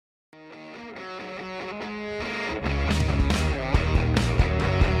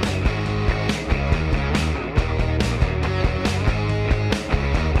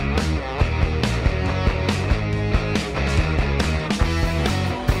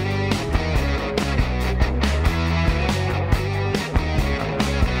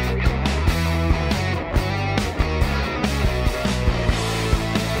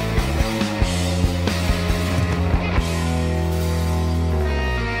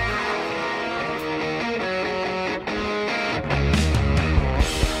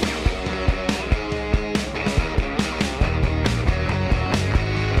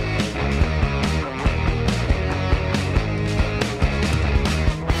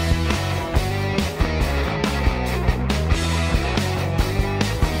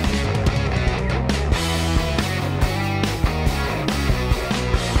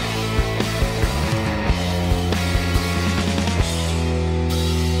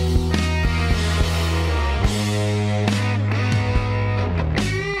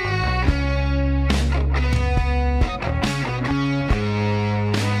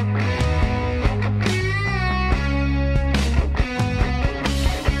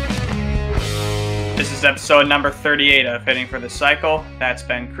This is episode number 38 of Hitting for the Cycle. That's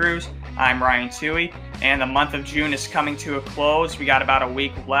Ben Kruse. I'm Ryan Touhey, and the month of June is coming to a close. We got about a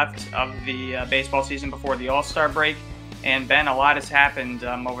week left of the baseball season before the All-Star break. And Ben, a lot has happened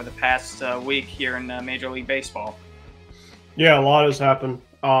over the past week here in Major League Baseball. Yeah, a lot has happened.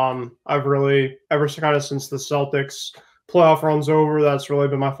 I've really, ever kind of since the Celtics playoff run's over, that's really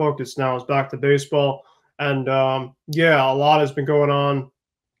been my focus now is back to baseball. And yeah, a lot has been going on.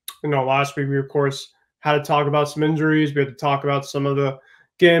 Last week we, of course, had to talk about some injuries. We had to talk about some of the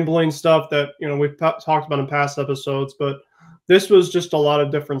gambling stuff that, we've talked about in past episodes. But this was just a lot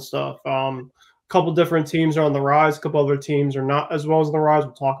of different stuff. A couple different teams are on the rise. A couple other teams are not as well as on the rise.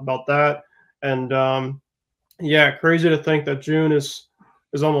 We'll talk about that. And yeah, crazy to think that June is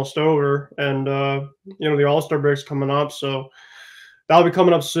almost over. And, the All-Star break's coming up. So that'll be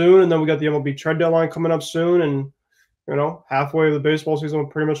coming up soon. And then we got the MLB trade deadline coming up soon. And halfway of the baseball season will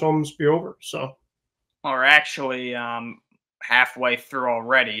pretty much almost be over. So, Or actually, halfway through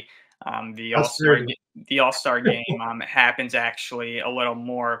already. that's crazy. The All-Star game happens actually a little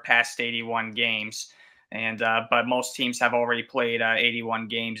more past 81 games, and but most teams have already played 81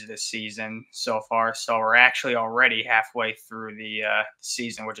 games this season so far. So we're actually already halfway through the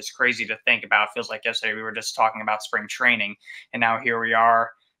season, which is crazy to think about. It feels like yesterday we were just talking about spring training, and now here we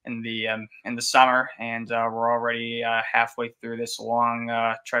are in the summer, and we're already halfway through this long,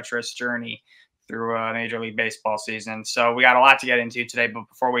 treacherous journey through Major League Baseball season. So we got a lot to get into today, but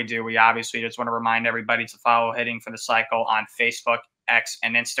before we do, we obviously just want to remind everybody to follow Hitting for the Cycle on Facebook, X,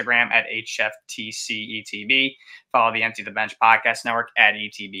 and Instagram at HFTC ETB. Follow the Empty the Bench Podcast Network at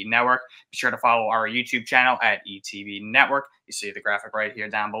ETB Network. Be sure to follow our YouTube channel at ETB Network. You see the graphic right here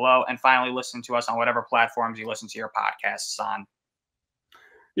down below. And finally, listen to us on whatever platforms you listen to your podcasts on.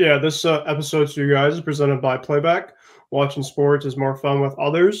 Yeah, this episode to you guys is presented by Playback. Watching sports is more fun with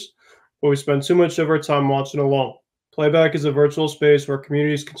others, but we spend too much of our time watching alone. Playback is a virtual space where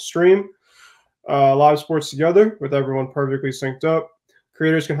communities can stream live sports together with everyone perfectly synced up.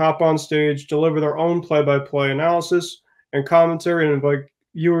 Creators can hop on stage, deliver their own play-by-play analysis and commentary, and invite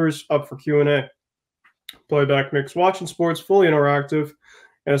viewers up for Q&A. Playback makes watching sports fully interactive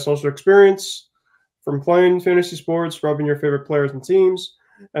and a social experience. From playing fantasy sports, rubbing your favorite players and teams,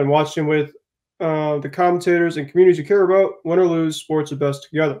 and watching with the commentators and communities you care about, win or lose, sports are best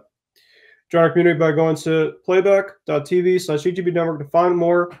together. Join our community by going to playback.tv/ETB Network to find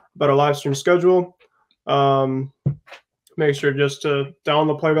more about our live stream schedule. Make sure just to download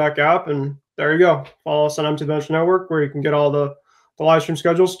the Playback app, and there you go. Follow us on Empty the Bench Network, where you can get all the live stream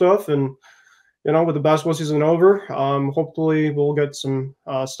schedule stuff. And, with the basketball season over, hopefully we'll get some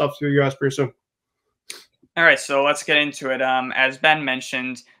stuff to you guys pretty soon. All right, so let's get into it. As Ben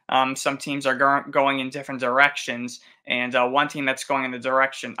mentioned, some teams are going in different directions, and one team that's going in the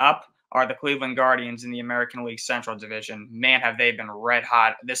direction up are the Cleveland Guardians in the American League Central Division. Man, have they been red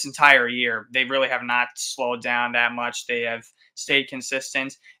hot this entire year. They really have not slowed down that much. They have stayed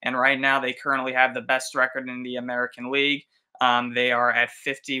consistent, and right now they currently have the best record in the American League. They are at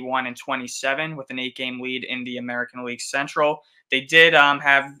 51-27 with an 8-game lead in the American League Central. They did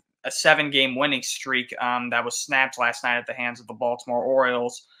have a 7-game winning streak that was snapped last night at the hands of the Baltimore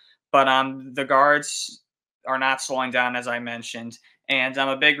Orioles. But the Guards are not slowing down, as I mentioned. And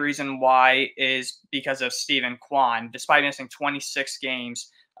a big reason why is because of Steven Kwan. Despite missing 26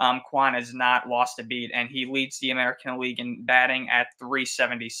 games, Kwan has not lost a beat, and he leads the American League in batting at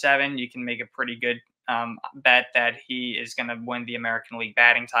 .377. You can make a pretty good bet that he is going to win the American League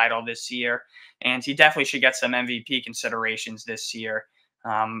batting title this year. And he definitely should get some MVP considerations this year.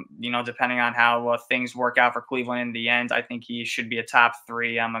 Depending on how things work out for Cleveland in the end, I think he should be a top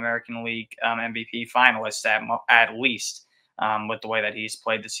 3 American League MVP finalist at least with the way that he's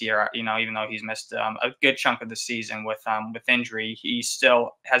played this year. Even though he's missed a good chunk of the season with injury, he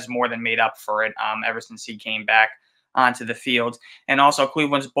still has more than made up for it ever since he came back onto the field. And also,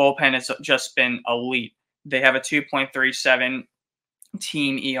 Cleveland's bullpen has just been elite. They have a 2.37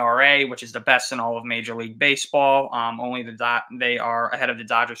 team ERA, which is the best in all of Major League Baseball. They are ahead of the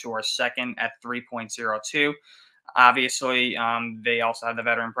Dodgers, who are second at 3.02. Obviously, they also have the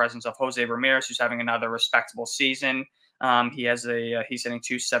veteran presence of Jose Ramirez, who's having another respectable season. He's hitting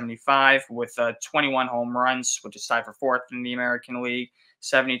 .275 with 21 home runs, which is tied for 4th in the American League,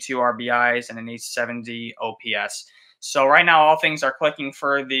 72 RBIs, and an .870 OPS. So right now, all things are clicking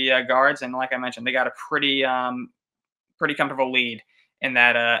for the Guards, and like I mentioned, they got a pretty comfortable lead in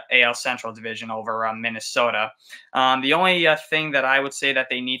that AL Central division over Minnesota. The only thing that I would say that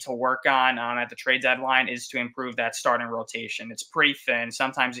they need to work on at the trade deadline is to improve that starting rotation. It's pretty thin.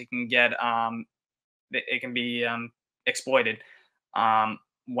 Sometimes it can be exploited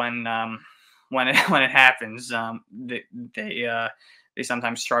when when it when it happens. They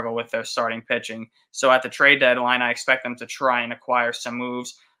sometimes struggle with their starting pitching. So at the trade deadline, I expect them to try and acquire some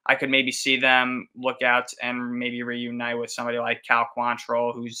moves. I could maybe see them look out and maybe reunite with somebody like Cal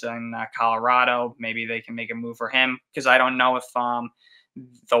Quantrill, who's in Colorado. Maybe they can make a move for him, because I don't know if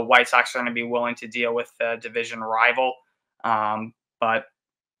the White Sox are going to be willing to deal with the division rival. But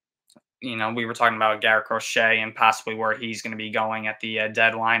we were talking about Garrett Crochet and possibly where he's going to be going at the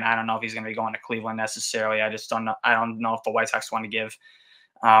deadline. I don't know if he's going to be going to Cleveland necessarily. I just don't know. I don't know if the White Sox want to give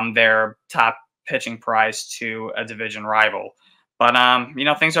their top pitching prize to a division rival. But,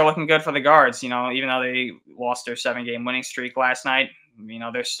 things are looking good for the Guards. Even though they lost their 7-game winning streak last night,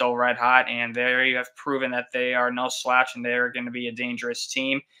 they're still red hot, and they have proven that they are no slouch, and they're going to be a dangerous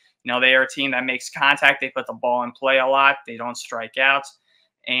team. They are a team that makes contact. They put the ball in play a lot. They don't strike out.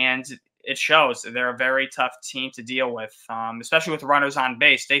 And it shows. They're a very tough team to deal with, especially with runners on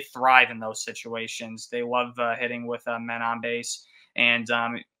base. They thrive in those situations. They love hitting with men on base, and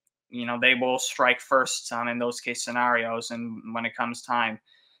they will strike first in those case scenarios and when it comes time.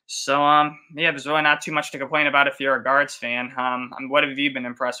 So there's really not too much to complain about if you're a Guards fan. What have you been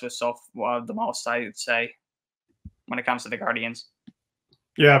impressed with the most, I would say, when it comes to the Guardians?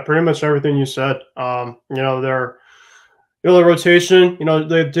 Yeah, pretty much everything you said. They're the rotation,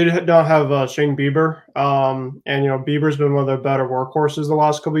 they did not have Shane Bieber. And, Bieber's been one of their better workhorses the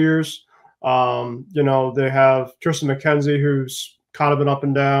last couple of years. They have Tristan McKenzie, who's kind of been up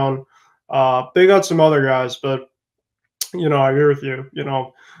and down. They got some other guys, but, I agree with you.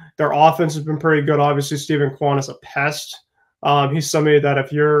 Their offense has been pretty good. Obviously, Stephen Kwan is a pest. He's somebody that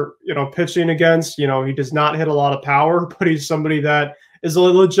if you're, pitching against, he does not hit a lot of power, but he's somebody that is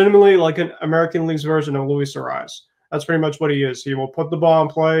legitimately like an American League's version of Luis Ariz. That's pretty much what he is. He will put the ball in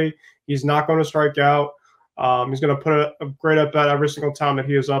play. He's not going to strike out. He's going to put a great at-bat every single time that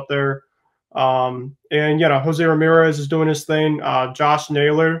he is up there. Jose Ramirez is doing his thing. Josh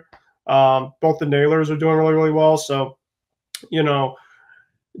Naylor, both the Naylors are doing really, really well. So,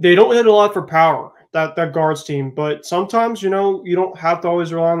 they don't hit a lot for power, that Guards team. But sometimes, you don't have to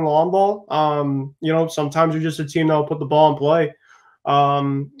always rely on the long ball. Sometimes you're just a team that will put the ball in play.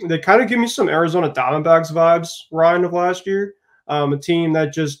 They kind of give me some Arizona Diamondbacks vibes, Ryan, of last year. A team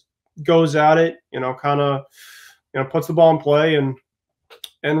that just goes at it, puts the ball in play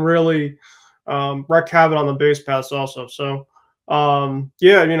and really wreak havoc on the base paths also. So,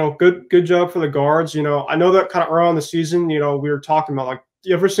 good job for the Guards. I know that kind of early on the season, we were talking about like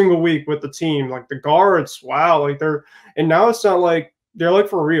every single week with the team, like the Guards, wow, like and now it's not like they're like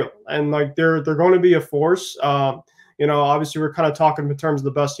for real, and like they're going to be a force. Obviously we're kind of talking in terms of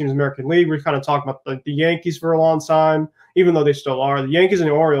the best teams in the American League. We're kind of talking about the Yankees for a long time, even though they still are, the Yankees and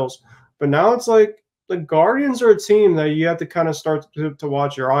the Orioles. But now it's like the Guardians are a team that you have to kind of start to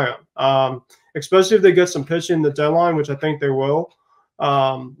watch your eye on, especially if they get some pitching in the deadline, which I think they will.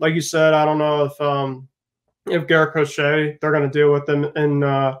 Like you said, I don't know if Garrett Crochet, they're going to deal with them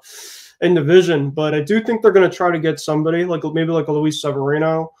in division, but I do think they're going to try to get somebody maybe like a Luis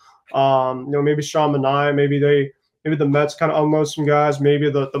Severino, maybe Sean Manaea, maybe the Mets kind of unload some guys, maybe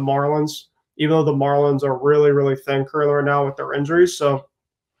the Marlins, even though the Marlins are really, really thin currently right now with their injuries. So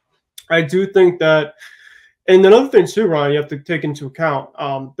I do think that, and another thing too, Ryan, you have to take into account,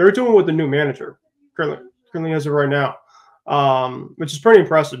 they're doing with the new manager currently as of right now, which is pretty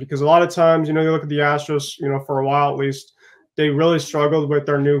impressive because a lot of times, you look at the Astros, for a while at least, they really struggled with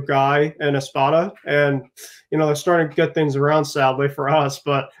their new guy in Espada, and they're starting to get things around, sadly for us,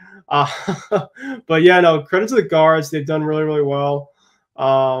 but credit to the Guards. They've done really, really well.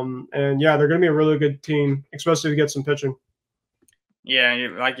 They're going to be a really good team, especially to get some pitching. Yeah,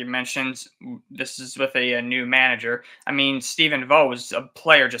 like you mentioned, this is with a new manager. I mean, Stephen Vo was a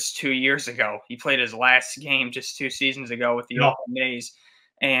player just 2 years ago. He played his last game just 2 seasons ago with the Oakland A's.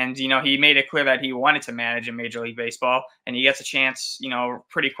 And, he made it clear that he wanted to manage in Major League Baseball. And he gets a chance,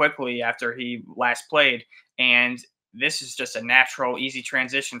 pretty quickly after he last played. And this is just a natural, easy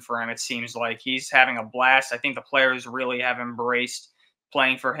transition for him. It seems like he's having a blast. I think the players really have embraced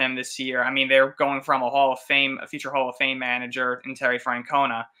playing for him this year. I mean, they're going from a future Hall of Fame manager in Terry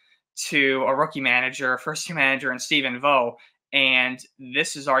Francona to a rookie manager, first-year manager in Stephen Vo. And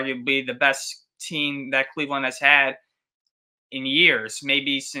this is arguably the best team that Cleveland has had in years,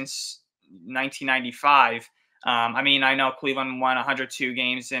 maybe since 1995. I know Cleveland won 102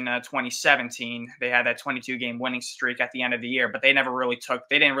 games in 2017. They had that 22-game winning streak at the end of the year, but they didn't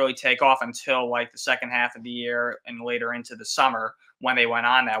really take off until like the second half of the year and later into the summer when they went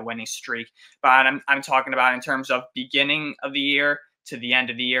on that winning streak. But I'm talking about in terms of beginning of the year to the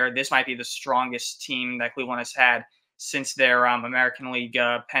end of the year, this might be the strongest team that Cleveland has had since their American League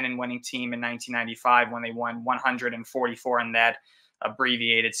pennant-winning team in 1995 when they won 144 in that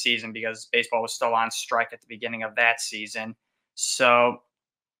abbreviated season because baseball was still on strike at the beginning of that season. So,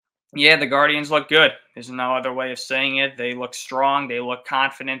 yeah, the Guardians look good. There's no other way of saying it. They look strong. They look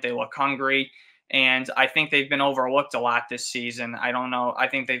confident. They look hungry. And I think they've been overlooked a lot this season. I don't know. I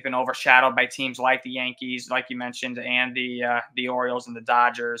think they've been overshadowed by teams like the Yankees, like you mentioned, and the Orioles and the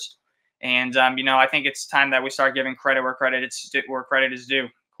Dodgers. And I think it's time that we start giving credit where credit is due.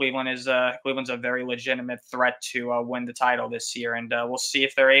 Cleveland's a very legitimate threat to win the title this year, and we'll see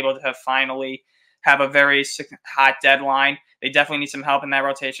if they're able to finally have a very hot deadline. They definitely need some help in that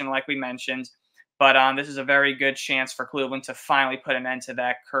rotation, like we mentioned. But this is a very good chance for Cleveland to finally put an end to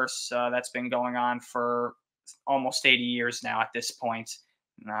that curse that's been going on for almost 80 years now at this point.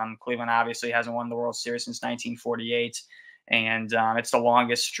 Cleveland obviously hasn't won the World Series since 1948, and it's the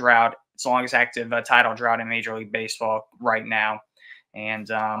longest drought. It's the longest active title drought in Major League Baseball right now. And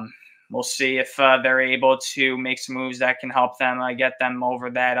we'll see if they're able to make some moves that can help them get them over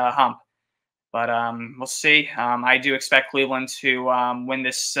that hump. But we'll see. I do expect Cleveland to win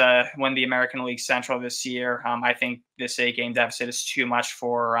the American League Central this year. I think this 8-game deficit is too much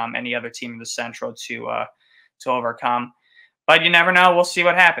for any other team in the Central to overcome. But you never know. We'll see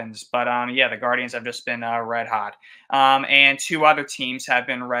what happens. But yeah, the Guardians have just been red hot. And two other teams have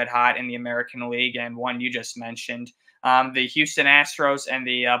been red hot in the American League, and one you just mentioned. The Houston Astros and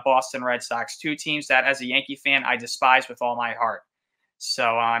the Boston Red Sox, two teams that, as a Yankee fan, I despise with all my heart. So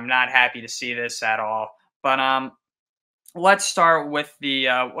I'm not happy to see this at all. But let's start with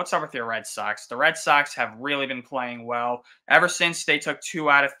your Red Sox. The Red Sox have really been playing well ever since they took 2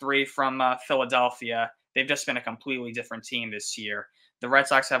 out of 3 from Philadelphia. They've just been a completely different team this year. The Red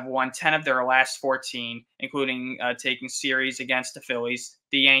Sox have won 10 of their last 14, including taking series against the Phillies,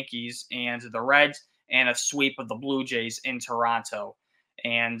 the Yankees, and the Reds, and a sweep of the Blue Jays in Toronto.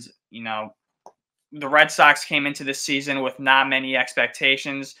 And, the Red Sox came into this season with not many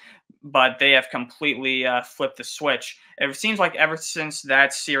expectations, but they have completely flipped the switch. It seems like ever since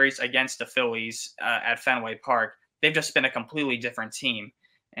that series against the Phillies at Fenway Park, they've just been a completely different team.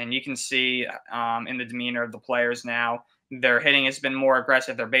 And you can see in the demeanor of the players now, their hitting has been more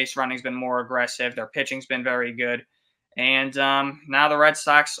aggressive, their base running has been more aggressive, their pitching's been very good. And now the Red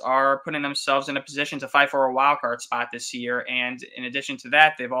Sox are putting themselves in a position to fight for a wild card spot this year. And in addition to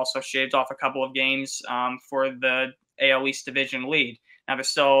that, they've also shaved off a couple of games for the AL East division lead. Now they're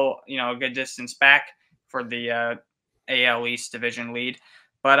still, a good distance back for the AL East division lead,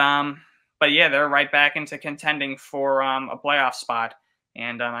 but yeah, they're right back into contending for a playoff spot.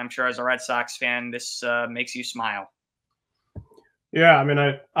 And I'm sure as a Red Sox fan, this makes you smile. Yeah, I mean,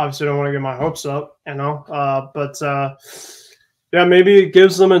 I obviously don't want to get my hopes up, but yeah, maybe it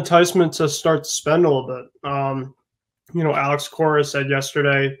gives them enticement to start to spend a little bit. Alex Cora said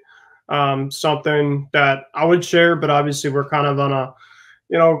yesterday something that I would share, but obviously we're kind of on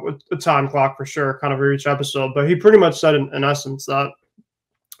a time clock for sure, kind of for each episode. But he pretty much said in essence that,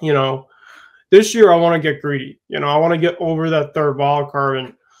 this year I want to get greedy. I want to get over that third wild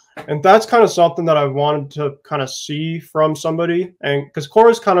card, and that's kind of something that I wanted to kind of see from somebody. And because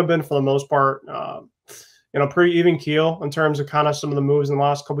Cora's kind of been, for the most part, pretty even keel in terms of kind of some of the moves in the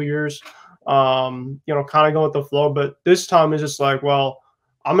last couple of years, kind of going with the flow. But this time it's just like, well,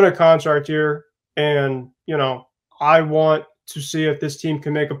 I'm in a contract here, and, I want to see if this team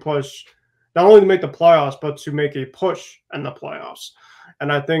can make a push, not only to make the playoffs, but to make a push in the playoffs.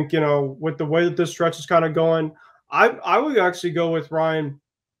 And I think, with the way that this stretch is kind of going, I would actually go with Ryan,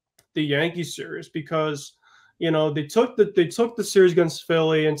 the Yankees series, because they took the series against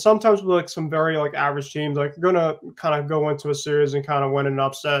Philly, and sometimes with some very average teams, you're gonna kind of go into a series and kind of win an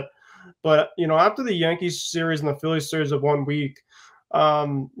upset. But after the Yankees series and the Phillies series of 1 week,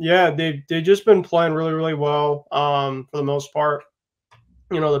 yeah, they've just been playing really, really well for the most part.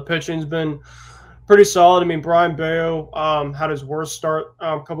 The pitching's been pretty solid. I mean, Brian Bayo had his worst start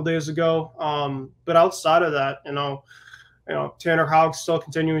a couple days ago, but outside of that, Tanner Houck still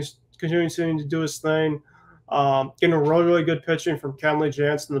continuing to do his thing. Getting a really, really good pitching from Kenley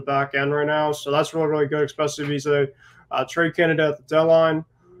Jansen in the back end right now. So that's really, really good, especially if he's a trade candidate at the deadline.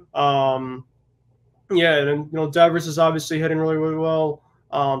 Yeah, and Devers is obviously hitting really, really well.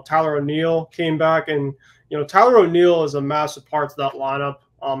 Tyler O'Neill came back, and Tyler O'Neill is a massive part to that lineup.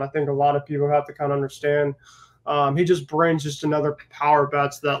 I think a lot of people have to kind of understand. He just brings just another power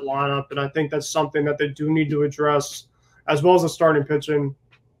bat to that lineup, and I think that's something that they do need to address, as well as the starting pitching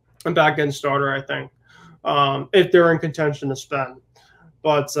and back end starter, I think, if they're in contention to spend.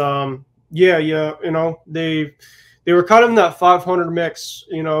 But yeah, they were kind of in that 500 mix,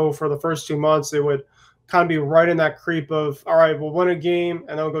 for the first 2 months. They would kind of be right in that creep of, all right, we'll win a game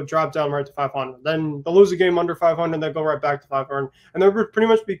and then we'll go drop down right to 500. Then they'll lose a game under 500, they'll go right back to 500. And they'll pretty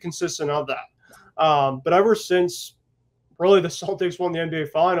much be consistent of that. But ever since really the Celtics won the NBA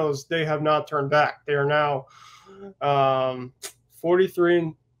Finals, they have not turned back. They are now 43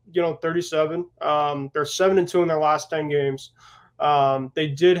 and 37. They're 7-2 in their last 10 games. They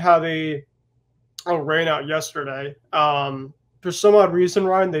did have a rain out yesterday. For some odd reason,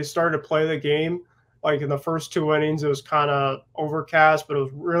 Ryan, they started to play the game like in the first 2 innings. It was kind of overcast, but it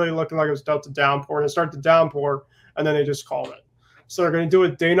was really looking like it was about to downpour. And it started to downpour, and then they just called it. So they're going to do a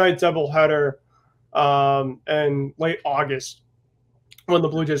day-night doubleheader in late August when the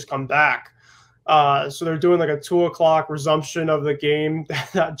Blue Jays come back. So they're doing like a 2 o'clock resumption of the game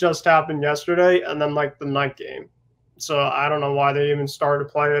that just happened yesterday, and then like the night game. So I don't know why they even started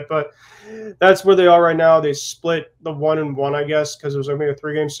to play it, but that's where they are right now. They split the 1-1, I guess, because it was only a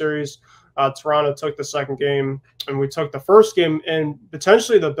 3-game series. Toronto took the second game, and we took the first game, and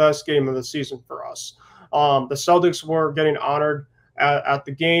potentially the best game of the season for us. The Celtics were getting honored at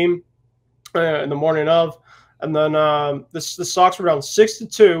the game in the morning of, and then the Sox were down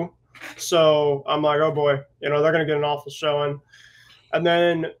 6-2. So I'm like, oh boy, they're going to get an awful showing. And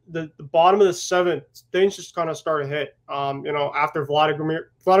then the bottom of the 7th, things just kind of started to hit. After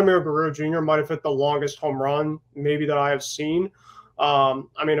Vladimir Guerrero Jr. might have hit the longest home run maybe that I have seen.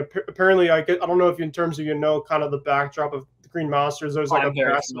 Apparently, I don't know if in terms of kind of the backdrop of the Green Monsters, there's like a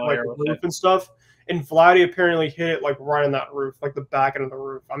massive roof and stuff. And Vladdy apparently hit it like right on that roof, like the back end of the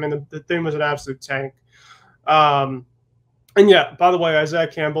roof. I mean, the thing was an absolute tank. And yeah, by the way, Isaiah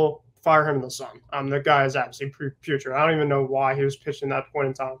Campbell, fire him in the sun. The guy is absolutely putrid. I don't even know why he was pitching that point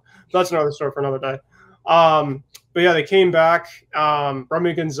in time. But that's another story for another day. But yeah, they came back.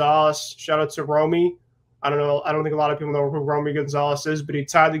 Romy Gonzalez, shout out to Romy. I don't know. I don't think a lot of people know who Romy Gonzalez is, but he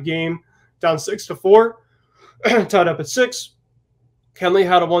tied the game down 6-4, tied up at 6. Kenley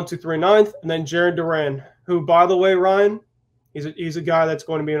had a 1-2-3 ninth, and then Jared Duran, who, by the way, Ryan, he's a guy that's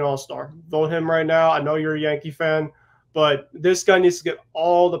going to be an all-star. Vote him right now. I know you're a Yankee fan. But this guy needs to get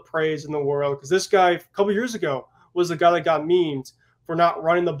all the praise in the world, because this guy a couple years ago was the guy that got memed for not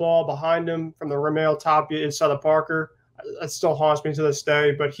running the ball behind him from the Ramel top inside the Parker. That still haunts me to this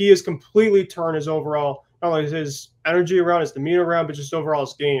day. But he has completely turned his overall, not only his energy around, his demeanor around, but just overall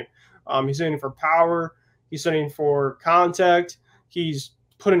his game. He's hitting for power. He's hitting for contact. He's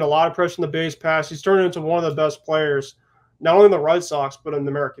putting a lot of pressure on the base pass. He's turning into one of the best players, not only in the Red Sox, but in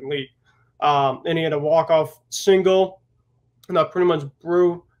the American League. And he had a walk-off single, and that pretty much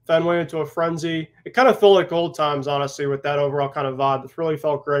blew Fenway into a frenzy. It kind of felt like old times, honestly, with that overall kind of vibe. It really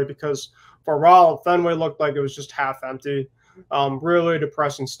felt great, because for a while, Fenway looked like it was just half empty. Really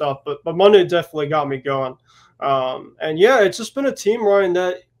depressing stuff. But Monday definitely got me going. And yeah, it's just been a team, Ryan,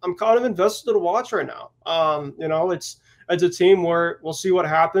 that I'm kind of invested to watch right now. It's a team where we'll see what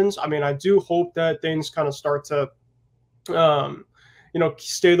happens. I mean, I do hope that things kind of start to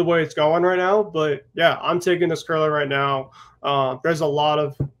stay the way it's going right now. But yeah, I'm taking this curler right now. There's a lot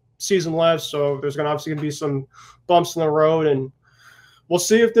of season left, so there's obviously going to be some bumps in the road, and we'll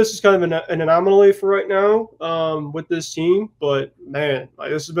see if this is kind of an anomaly for right now with this team. But man,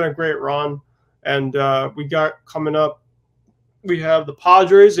 this has been a great run, and we got coming up. We have the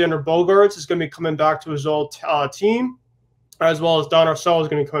Padres. Xander Bogaerts is going to be coming back to his old team, as well as Don Arcel is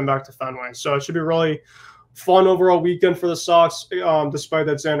going to be coming back to Fenway. So it should be really fun overall weekend for the Sox, despite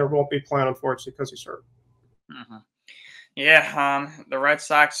that Xander won't be playing, unfortunately, because he's hurt. Mm-hmm. Yeah, the Red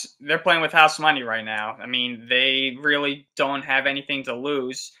Sox, they're playing with house money right now. I mean, they really don't have anything to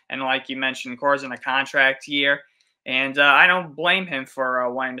lose. And like you mentioned, Core's in a contract year. And I don't blame him for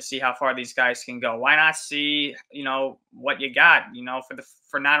wanting to see how far these guys can go. Why not see, what you got,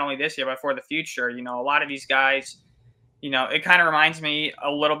 for not only this year, but for the future. A lot of these guys, it kind of reminds me a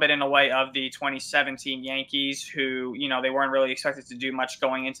little bit in a way of the 2017 Yankees, who, they weren't really expected to do much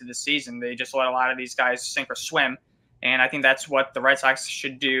going into the season. They just let a lot of these guys sink or swim. And I think that's what the Red Sox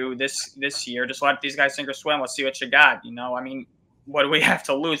should do this year. Just let these guys sink or swim. Let's see what you got. I mean, what do we have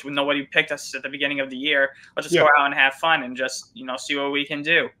to lose? Nobody picked us at the beginning of the year. Let's just go out and have fun and just, see what we can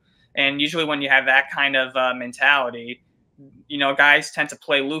do. And usually when you have that kind of mentality, guys tend to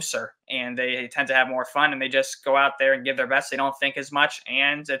play looser and they tend to have more fun, and they just go out there and give their best. They don't think as much,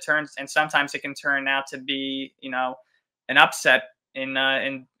 and sometimes it can turn out to be, an upset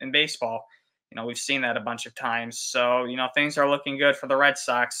in baseball. We've seen that a bunch of times. So, things are looking good for the Red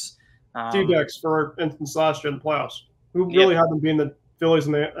Sox. D-backs, for instance, last year in the playoffs, who really haven't been the Phillies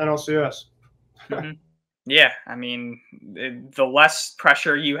in the NLCS. Mm-hmm. Yeah, I mean, the less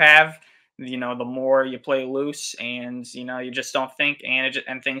pressure you have, the more you play loose, and you just don't think,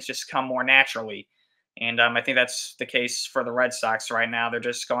 and things just come more naturally. And I think that's the case for the Red Sox right now. They're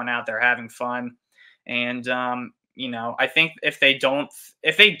just going out there having fun, and I think if they don't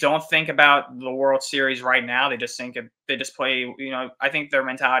think about the World Series right now, they just think they just play. I think their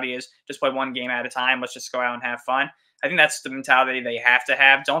mentality is just play one game at a time. Let's just go out and have fun. I think that's the mentality they have to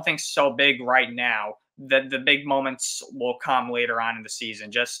have. Don't think so big right now. The big moments will come later on in the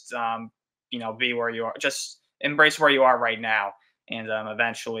season. Just be where you are. Just embrace where you are right now, and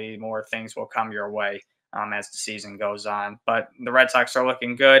eventually more things will come your way as the season goes on. But the Red Sox are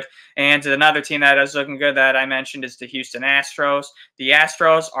looking good. And another team that is looking good that I mentioned is the Houston Astros. The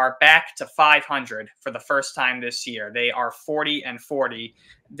Astros are back to 500 for the first time this year. They are 40-40.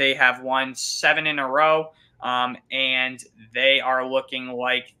 They have won 7 in a row, and they are looking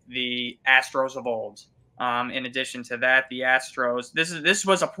like the Astros of old. In addition to that, the Astros, this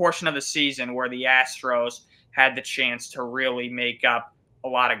was a portion of the season where the Astros had the chance to really make up a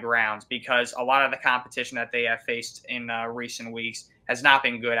lot of ground, because a lot of the competition that they have faced in recent weeks has not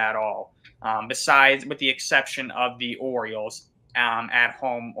been good at all. Besides, with the exception of the Orioles at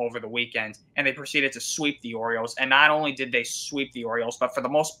home over the weekend, and they proceeded to sweep the Orioles. And not only did they sweep the Orioles, but for the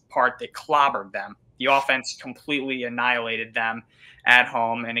most part, they clobbered them. The offense completely annihilated them at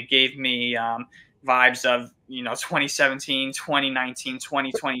home, and it gave me vibes of 2017, 2019,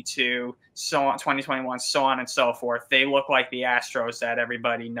 2022, so on, 2021, so on and so forth. They look like the Astros that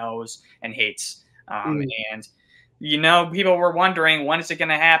everybody knows and hates. And people were wondering, when is it going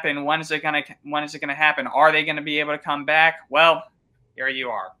to happen? When is it going to happen? Are they going to be able to come back? Well, here you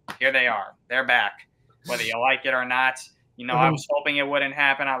are. Here they are. They're back, whether you like it or not. I was hoping it wouldn't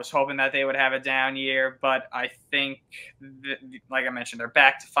happen. I was hoping that they would have a down year, but I think, like I mentioned, they're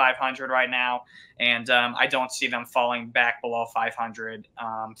back to 500 right now, and I don't see them falling back below 500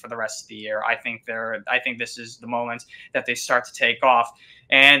 for the rest of the year. I think this is the moment that they start to take off,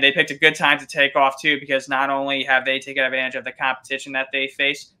 and they picked a good time to take off too, because not only have they taken advantage of the competition that they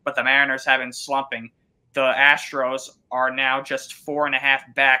face, but the Mariners have been slumping. The Astros are now just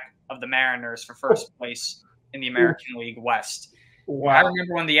 4.5 back of the Mariners for first place in the American League West. Wow. I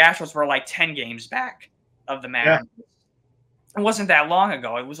remember when the Astros were like 10 games back of the Mariners. Yeah. It wasn't that long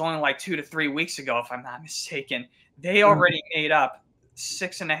ago. It was only like 2 to 3 weeks ago, if I'm not mistaken. They already made up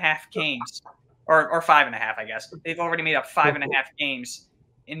 6.5 games, or 5.5, I guess. They've already made up 5.5 games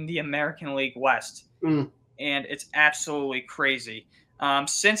in the American League West. And it's absolutely crazy.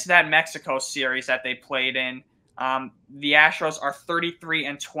 Since that Mexico series that they played in, the Astros are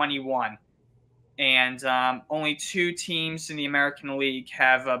 33-21. And only 2 teams in the American League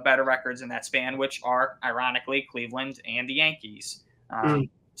have better records in that span, which are, ironically, Cleveland and the Yankees.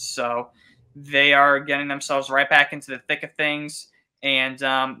 So they are getting themselves right back into the thick of things. And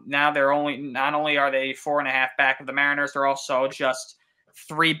now not only are they 4.5 back of the Mariners, they're also just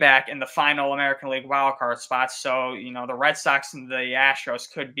 3 back in the final American League wildcard spot. So, the Red Sox and the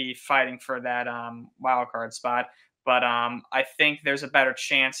Astros could be fighting for that wildcard spot. But I think there's a better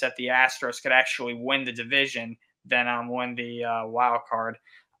chance that the Astros could actually win the division than win the wild card.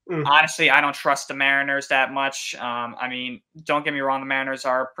 Honestly, I don't trust the Mariners that much. I mean, don't get me wrong, the Mariners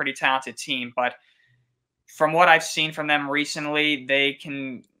are a pretty talented team, but from what I've seen from them recently, they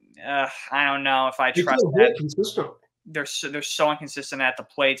can. I don't know if I trust that. Consistently. They're so inconsistent at the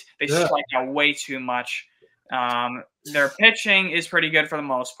plate. They strike out way too much. Their pitching is pretty good for the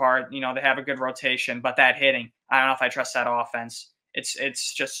most part. They have a good rotation, but that hitting, I don't know if I trust that offense.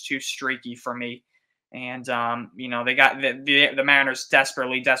 It's just too streaky for me. And they got the Mariners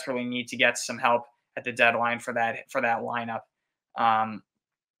desperately need to get some help at the deadline for that lineup.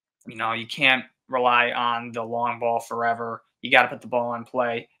 You can't rely on the long ball forever. You got to put the ball in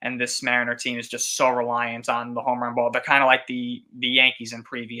play. And this Mariner team is just so reliant on the home run ball. They're kind of like the Yankees in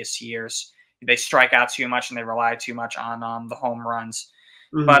previous years. They strike out too much and they rely too much on the home runs.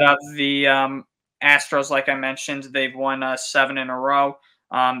 But the Astros, like I mentioned, they've won 7 in a row.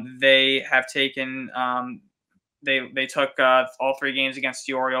 They have taken they took all 3 games against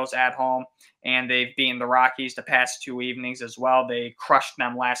the Orioles at home, and they've beaten the Rockies the past 2 evenings as well. They crushed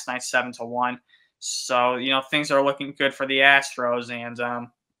them last night 7-1. So things are looking good for the Astros, and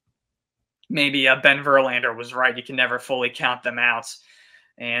maybe Ben Verlander was right. You can never fully count them out.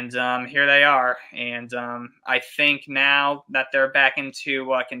 And here they are. And I think now that they're back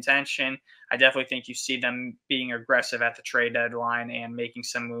into contention, I definitely think you see them being aggressive at the trade deadline and making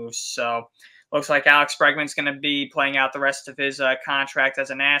some moves. So looks like Alex Bregman's going to be playing out the rest of his contract as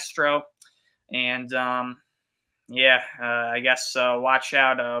an Astro. And I guess watch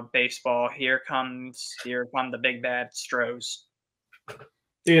out, baseball. Here come the big bad Stros.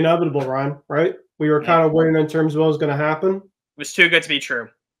 The inevitable, Ryan, right? We were kind of waiting in terms of what was going to happen. It was too good to be true.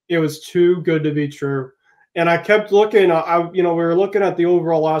 It was too good to be true. And I kept looking. We were looking at the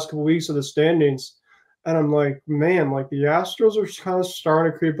overall last couple weeks of the standings, and I'm like, man, like the Astros are kind of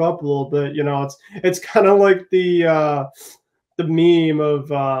starting to creep up a little bit. It's kind of like the meme of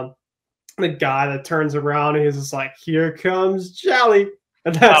the guy that turns around and he's just like, "Here comes Jelly,"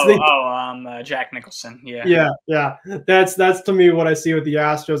 and that's Jack Nicholson. Yeah. yeah. That's to me what I see with the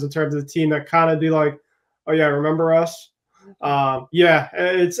Astros in terms of the team that kind of do like, "Oh yeah, remember us?" Yeah,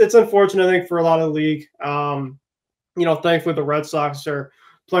 it's unfortunate, I think, for a lot of the league. Thankfully the Red Sox are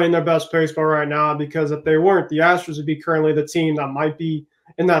playing their best baseball right now, because if they weren't, the Astros would be currently the team that might be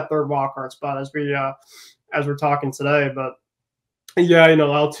in that third wild card spot as we're talking today. But yeah,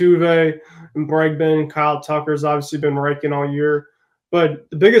 Altuve and Bregman, Kyle Tucker's obviously been raking all year. But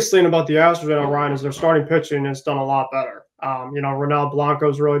the biggest thing about the Astros right now, Ryan, is their starting pitching has done a lot better. Ronel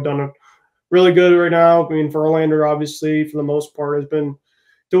Blanco's really done it really good right now. I mean, Verlander, obviously, for the most part, has been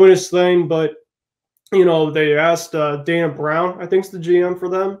doing his thing. But, they asked Dana Brown, I think is the GM for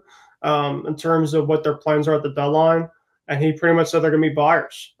them, in terms of what their plans are at the deadline. And he pretty much said they're going to be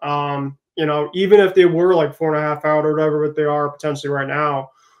buyers. Even if they were like 4.5 out or whatever, but they are potentially right now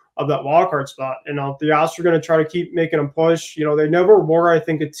of that wild card spot. The Astros are going to try to keep making them push. They never were, I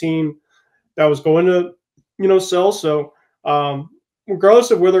think, a team that was going to, sell. So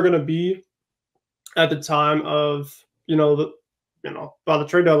regardless of where they're going to be at the time of, by the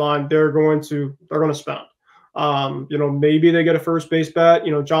trade deadline, they're going to spend. Maybe they get a first base bat.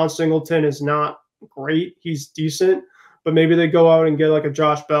 John Singleton is not great. He's decent, but maybe they go out and get like a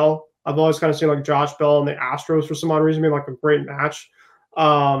Josh Bell. I've always kind of seen like Josh Bell and the Astros for some odd reason being like a great match.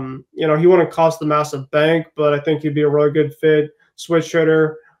 He wouldn't cost the massive bank, but I think he'd be a really good fit, switch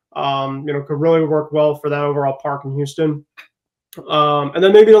hitter. Could really work well for that overall park in Houston. And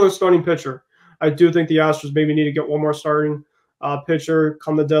then maybe another starting pitcher. I do think the Astros maybe need to get one more starting pitcher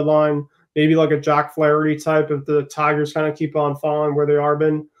come the deadline. Maybe like a Jack Flaherty type if the Tigers kind of keep on falling where they are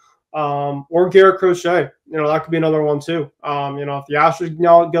been. Or Garrett Crochet. That could be another one too. If the Astros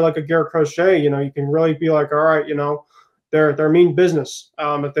now get like a Garrett Crochet, you can really be like, all right, they're mean business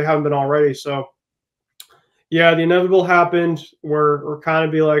if they haven't been already. So yeah, the inevitable happened. We're kind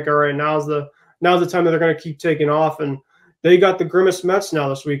of be like, all right, now's the time that they're going to keep taking off, and they got the Grimace Mets now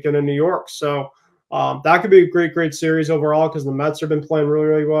this weekend in New York. So that could be a great series overall, because the Mets have been playing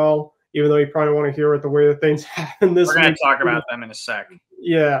really well. Even though you probably want to hear it the way that things happen this week. We're going to talk about them in a sec.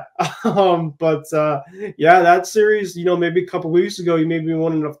 Yeah. But that series, maybe a couple weeks ago, you maybe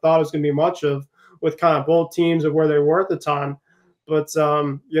wouldn't have thought it was going to be much of, with kind of both teams of where they were at the time. But,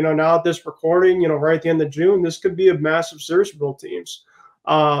 now at this recording, right at the end of June, this could be a massive series for both teams.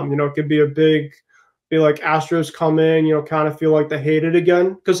 It could be be like Astros come in, kind of feel like they hate it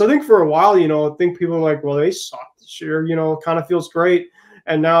again. Because I think for a while, I think people are like, well, they suck this year, kind of feels great.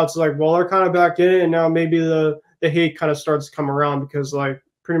 And now it's like, well, they're kind of back in it, and now maybe the hate kind of starts to come around, because like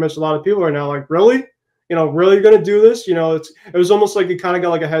pretty much a lot of people are now like, really, really going to do this? It was almost like you kind of got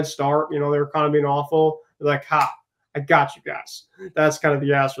like a head start. They were kind of being awful. They're like, ha, I got you guys. That's kind of the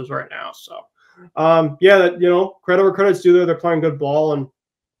Astros right now. So credit where credit's due there. They're playing good ball, and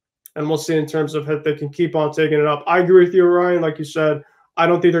we'll see in terms of if they can keep on taking it up. I agree with you, Ryan. Like you said, I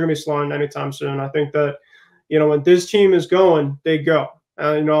don't think they're going to be slowing anytime soon. I think that, when this team is going, they go.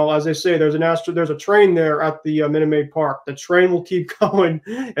 As they say, there's a train there at the Minute Maid Park. The train will keep going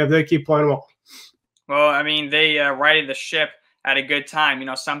if they keep playing well. Well, I mean, they righted the ship at a good time.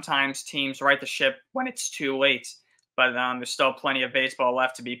 Sometimes teams right the ship when it's too late, but there's still plenty of baseball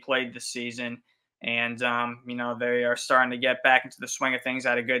left to be played this season. And, they are starting to get back into the swing of things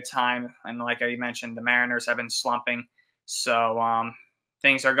at a good time. And like I mentioned, the Mariners have been slumping. So,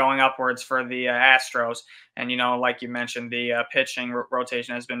 things are going upwards for the Astros. And, like you mentioned, the pitching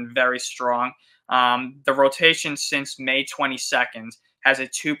rotation has been very strong. The rotation since May 22nd has a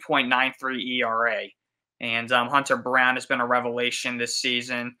 2.93 ERA. And Hunter Brown has been a revelation this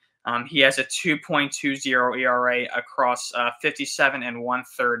season. He has a 2.20 ERA across 57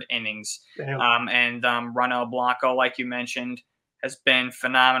 1/3 innings. And Ronel Blanco, like you mentioned, has been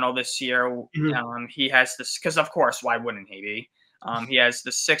phenomenal this year. Mm-hmm. He has this, because of course, why wouldn't he be? He has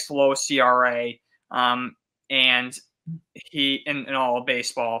the 6th lowest ERA, and he in all of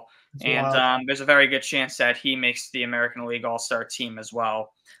baseball. And there's a very good chance that he makes the American League All-Star team as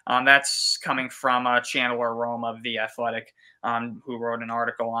well. That's coming from Chandler Rome of The Athletic, who wrote an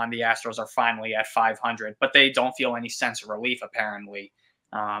article on the Astros are finally at 500, but they don't feel any sense of relief, apparently.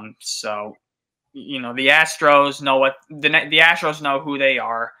 So, the Astros know what the Astros know who they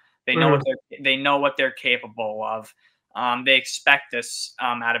are. They know what they're capable of. They expect this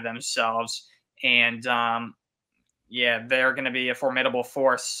out of themselves, and yeah, they're going to be a formidable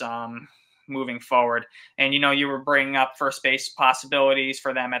force moving forward. And you were bringing up first base possibilities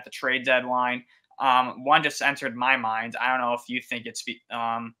for them at the trade deadline. One just entered my mind. I don't know if you think it's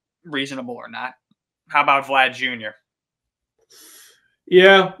reasonable or not. How about Vlad Jr.?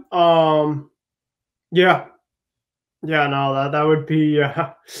 Yeah. Yeah. Yeah. No, that would be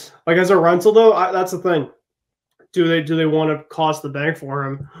like as a rental though. That's the thing. Do they want to cost the bank for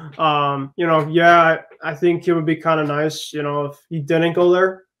him? Yeah, I think it would be kind of nice, if he didn't go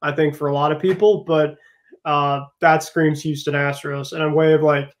there. I think for a lot of people, but that screams Houston Astros in a way of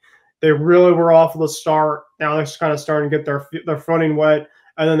like they really were off of the start. Now they're just kind of starting to get their footing wet,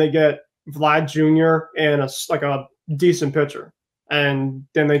 and then they get Vlad Jr. and a decent pitcher, and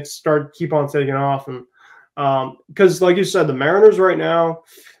then they keep on taking off. And because like you said, the Mariners right now,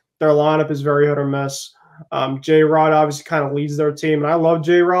 their lineup is very hit or miss. J Rod obviously kind of leads their team, and I love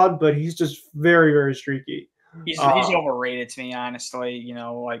J Rod, but he's just very, very streaky. He's overrated to me, honestly.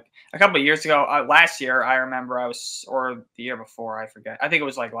 Like a couple of years ago, last year, I remember or the year before, I forget. I think it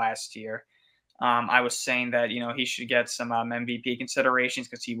was like last year. I was saying that he should get some MVP considerations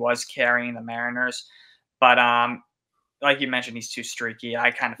because he was carrying the Mariners, but like you mentioned, he's too streaky.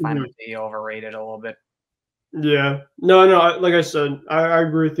 I kind of find him to be overrated a little bit. Yeah, no, like I said, I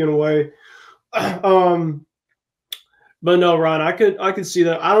agree with you in a way. But no, Ron, I could see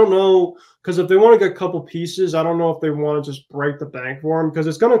that. I don't know, because if they want to get a couple pieces, I don't know if they want to just break the bank for him because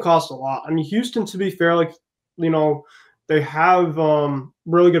it's going to cost a lot. I mean, Houston, to be fair, like they have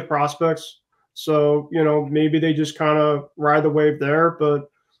really good prospects, so maybe they just kind of ride the wave there. But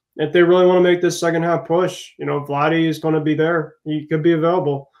if they really want to make this second half push, Vladdy is going to be there. He could be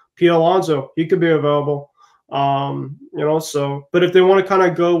available. Pete Alonso, he could be available. So, but if they want to kind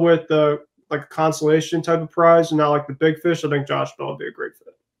of go with the like a consolation type of prize and not like the big fish, I think Josh Bell would be a great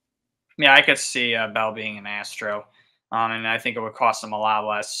fit. Yeah, I could see Bell being an Astro, and I think it would cost them a lot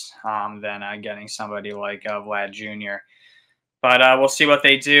less than getting somebody like Vlad Jr. But we'll see what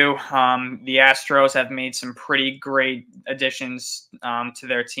they do. The Astros have made some pretty great additions to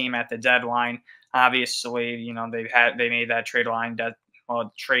their team at the deadline. Obviously, they made that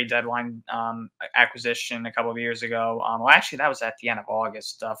trade deadline acquisition a couple of years ago. Well, actually, that was at the end of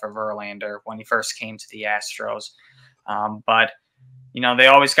August for Verlander when he first came to the Astros. But they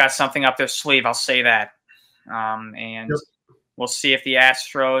always got something up their sleeve. I'll say that. And Yep. We'll see if the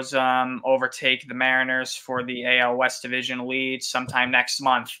Astros overtake the Mariners for the AL West Division lead sometime next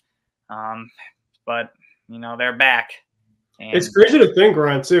month. But they're back. And It's crazy to think,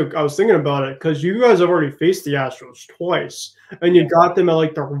 Ryan, too. I was thinking about it because you guys have already faced the Astros twice, and you got them at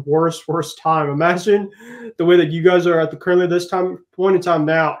like the worst time. Imagine the way that you guys are at the currently this point in time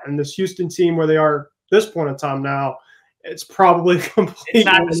now, and this Houston team where they are this point in time now. It's probably completely. It's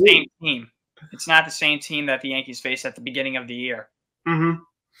not the same team. It's not the same team that the Yankees faced at the beginning of the year. Mm-hmm.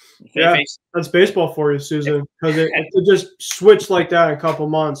 Yeah, that's baseball for you, Susan. Because it could just switch like that in a couple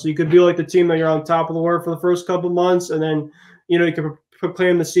months. You could be like the team that you're on top of the world for the first couple months, and then you can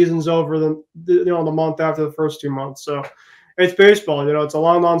proclaim the season's over the month after the first 2 months. So it's baseball. It's a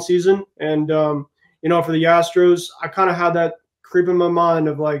long season, and for the Astros, I kind of had that creep in my mind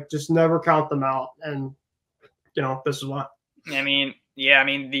of like just never count them out, and this is why. I mean,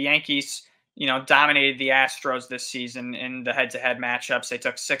 the Yankees, dominated the Astros this season in the head-to-head matchups. They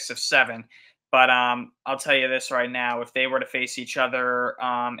took 6 of 7. But I'll tell you this right now: if they were to face each other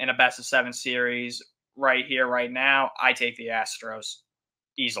in a best-of-7 series right here, right now, I take the Astros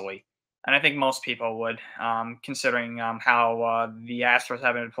easily, and I think most people would, considering how the Astros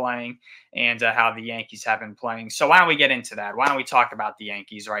have been playing and how the Yankees have been playing. So why don't we get into that? Why don't we talk about the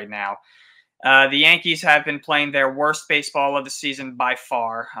Yankees right now? The Yankees have been playing their worst baseball of the season by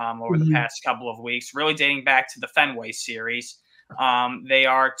far over the past couple of weeks, really dating back to the Fenway series. They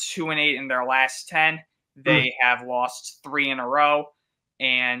are 2-8 in their last 10. They have lost 3 in a row,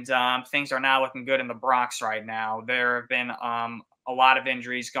 and things are not looking good in the Bronx right now. There have been a lot of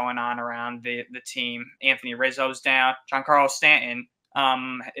injuries going on around the team. Anthony Rizzo's down. Giancarlo Stanton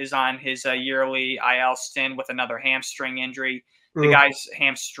is on his yearly IL stint with another hamstring injury. The guy's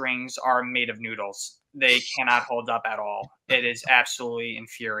hamstrings are made of noodles. They cannot hold up at all. It is absolutely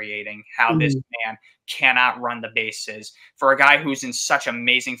infuriating how this man cannot run the bases. For a guy who's in such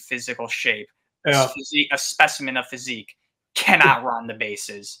amazing physical shape, a specimen of physique, cannot run the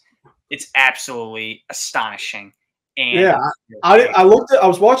bases. It's absolutely astonishing. And I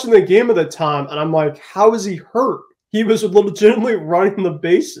was watching the game at the time, and I'm like, how is he hurt? He was legitimately running the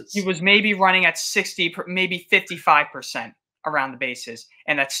bases. He was maybe running at 60, maybe 55%. Around the bases,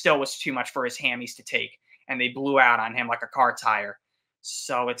 and that still was too much for his hammies to take, and they blew out on him like a car tire.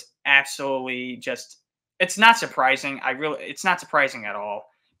 So it's absolutely just It's not surprising. It's not surprising at all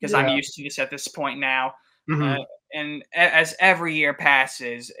because I'm Yeah. used to this at this point now. Uh, Mhm. and as every year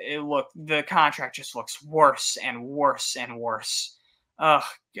passes, the contract just looks worse and worse and worse. Oh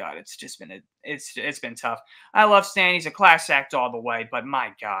God, it's just been it's been tough. I love Stan; he's a class act all the way, but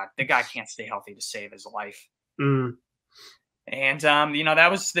my God, the guy can't stay healthy to save his life. Mm. And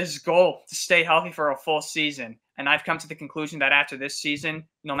that was this goal to stay healthy for a full season. And I've come to the conclusion that after this season,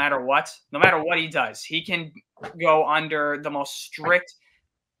 no matter what he does, he can go under the most strict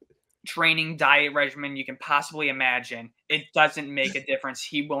training diet regimen you can possibly imagine. It doesn't make a difference.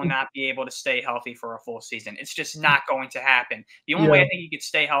 He will not be able to stay healthy for a full season. It's just not going to happen. The only way Yeah. I think he could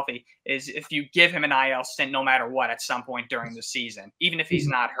stay healthy is if you give him an IL stint no matter what at some point during the season, even if he's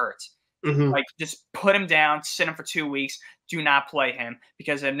not hurt. Mhm. Like, just put him down, sit him for 2 weeks, do not play him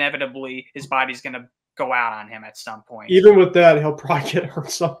because inevitably his body's going to go out on him at some point. Even with that, he'll probably get hurt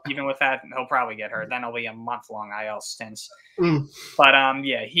somehow. Even with that, he'll probably get hurt. Then it'll be a month-long IL stints. Mm. But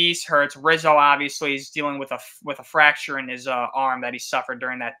yeah, he's hurt. Rizzo obviously is dealing with a fracture in his arm that he suffered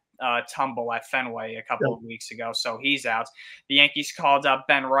during that tumble at Fenway a couple of weeks ago, so he's out. The Yankees called up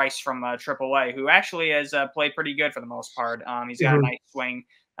Ben Rice from AAA, who actually has played pretty good for the most part. He's got a nice swing.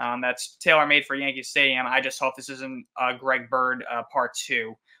 That's tailor-made for Yankee Stadium. I just hope this isn't Greg Bird Part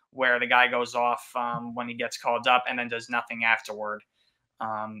 2, where the guy goes off when he gets called up and then does nothing afterward.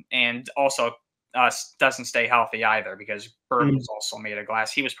 And also doesn't stay healthy either because Bird was also made of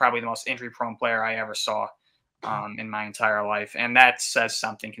glass. He was probably the most injury-prone player I ever saw in my entire life. And that says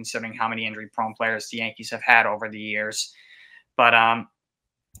something considering how many injury-prone players the Yankees have had over the years. But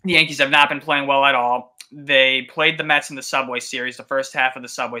the Yankees have not been playing well at all. They played the Mets in the Subway Series, the first half of the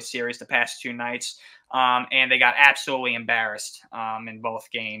Subway Series, the past 2 nights, and they got absolutely embarrassed in both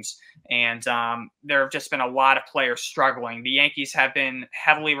games. And there have just been a lot of players struggling. The Yankees have been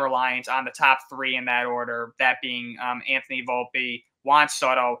heavily reliant on the top 3 in that order, that being Anthony Volpe, Juan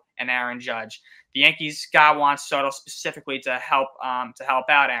Soto, and Aaron Judge. The Yankees got Juan Soto specifically to help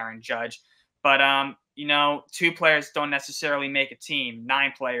out Aaron Judge, but 2 players don't necessarily make a team.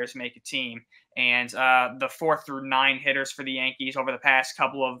 9 players make a team. And the 4 through 9 hitters for the Yankees over the past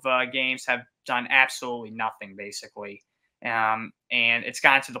couple of games have done absolutely nothing, basically. And it's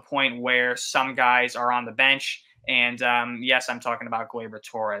gotten to the point where some guys are on the bench. And yes, I'm talking about Gleyber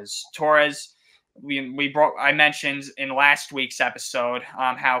Torres. I mentioned in last week's episode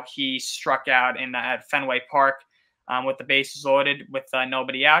how he struck out at Fenway Park with the bases loaded with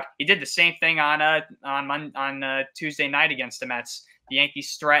nobody out. He did the same thing on Tuesday night against the Mets. The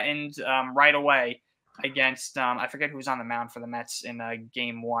Yankees threatened right away against I forget who was on the mound for the Mets in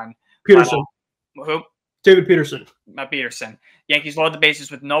Game 1. Peterson. Who? David Peterson. Peterson. Yankees load the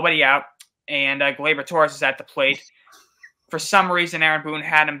bases with nobody out, and Gleyber Torres is at the plate. For some reason, Aaron Boone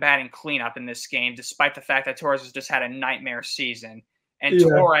had him batting cleanup in this game, despite the fact that Torres has just had a nightmare season. And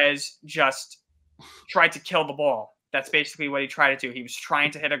Torres just tried to kill the ball. That's basically what he tried to do. He was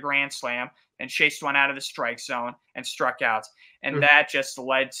trying to hit a grand slam and chased one out of the strike zone and struck out. And that just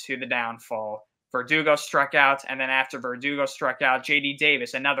led to the downfall. Verdugo struck out, and then after Verdugo struck out, J.D.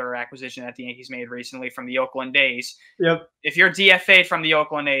 Davis, another acquisition that the Yankees made recently from the Oakland A's. Yep. If you're DFA'd from the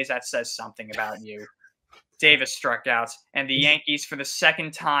Oakland A's, that says something about you. Davis struck out, and the Yankees, for the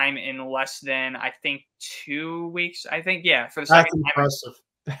second time in less than, I think, 2 weeks. For the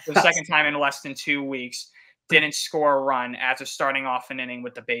second time in less than 2 weeks, didn't score a run after starting off an inning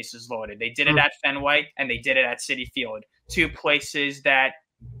with the bases loaded. They did it at Fenway, and they did it at Citi Field, 2 places that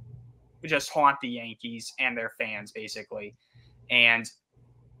just haunt the Yankees and their fans, basically. And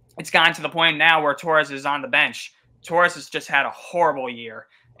it's gotten to the point now where Torres is on the bench. Torres has just had a horrible year,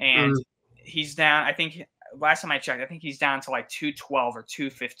 and he's down. I think last time I checked, I think he's down to like 212 or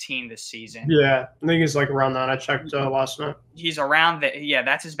 215 this season. Yeah, I think he's like around that. I checked last night. He's around that. Yeah,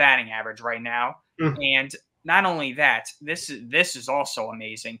 that's his batting average right now. And not only that, this is also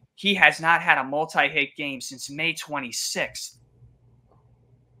amazing. He has not had a multi-hit game since May 26th.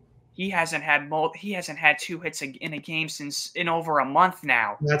 He hasn't had 2 hits in a game in over a month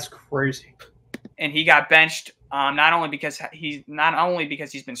now. That's crazy. And he got benched not only because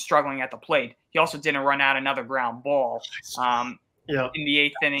he's been struggling at the plate. He also didn't run out another ground ball in the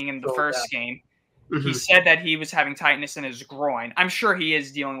 8th inning in the first game. He said that he was having tightness in his groin. I'm sure he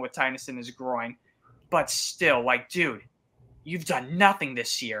is dealing with tightness in his groin, but still, like, dude, you've done nothing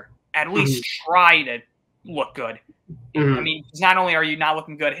this year. At least try to look good. I mean, not only are you not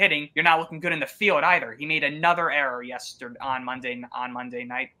looking good hitting, you're not looking good in the field either. He made another error yesterday on Monday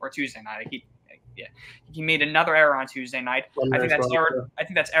night or Tuesday night. He made another error on Tuesday night. I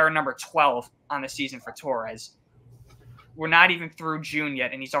think that's error number 12 on the season for Torres. we're not even through June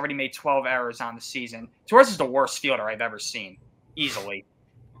yet, and he's already made 12 errors on the season. Torres is the worst fielder I've ever seen, easily.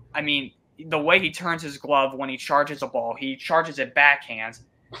 I mean, the way he turns his glove when he charges a ball, he charges it backhand,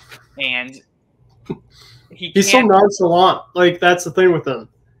 and he's so nonchalant. Like, that's the thing with him.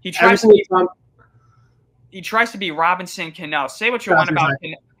 He tries to be Robinson Cano. Say what you want about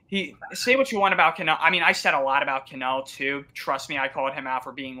Cano. Say what you want about Cano. I mean, I said a lot about Cano too. Trust me, I called him out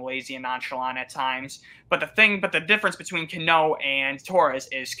for being lazy and nonchalant at times. But the difference between Cano and Torres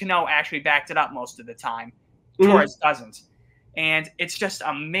is Cano actually backed it up most of the time. Torres doesn't. And it's just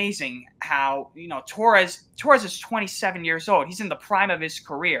amazing how, Torres is 27 years old. He's in the prime of his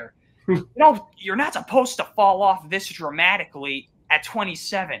career. You're not supposed to fall off this dramatically at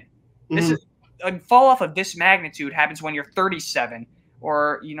 27. This is a fall off of this magnitude happens when you're 37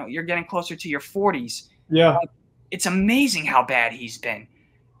 or, you're getting closer to your 40s. Yeah. It's amazing how bad he's been.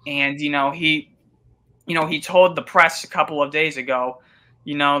 And, he told the press a couple of days ago,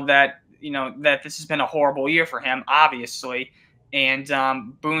 that this has been a horrible year for him, obviously. And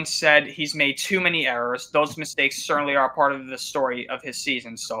Boone said he's made too many errors. Those mistakes certainly are part of the story of his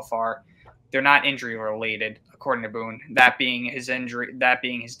season so far. They're not injury related, according to Boone. That being his injury, that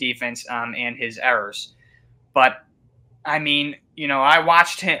being his defense, and his errors. But I mean, I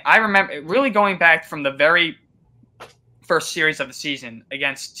watched him. I remember really going back from the very first series of the season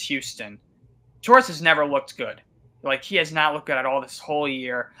against Houston. Torres has never looked good. Like, he has not looked good at all this whole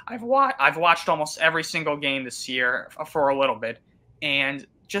year. I've watched almost every single game this year for a little bit, and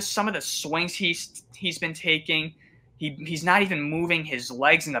just some of the swings he's been taking, he's not even moving his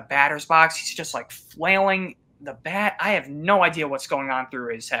legs in the batter's box. He's just like flailing the bat. I have no idea what's going on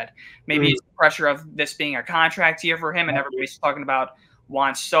through his head. Maybe it's the pressure of this being a contract year for him, and everybody's talking about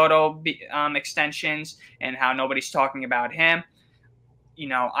Juan Soto extensions and how nobody's talking about him.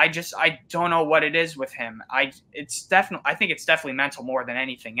 I don't know what it is with him. I think it's definitely mental more than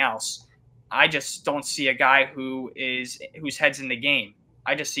anything else. I just don't see a guy whose head's in the game.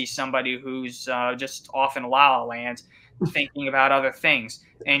 I just see somebody who's just off in La La Land, thinking about other things.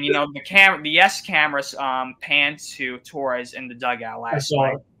 And the cameras panned to Torres in the dugout last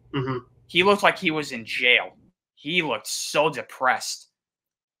night. He looked like he was in jail. He looked so depressed.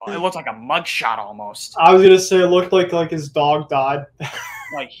 It looked like a mugshot almost. I was gonna say it looked like his dog died.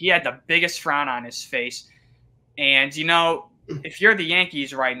 Like, he had the biggest frown on his face. And if you're the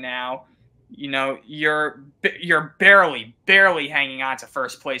Yankees right now, you're barely hanging on to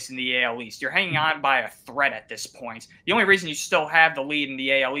first place in the AL East. You're hanging on by a thread at this point. The only reason you still have the lead in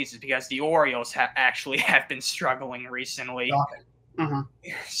the AL East is because the Orioles have been struggling recently.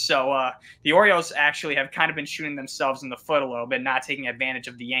 So the Orioles actually have kind of been shooting themselves in the foot a little bit, not taking advantage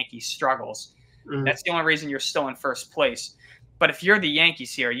of the Yankees' struggles. That's the only reason you're still in first place. But if you're the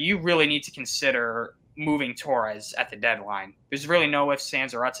Yankees here, you really need to consider moving Torres at the deadline. There's really no ifs,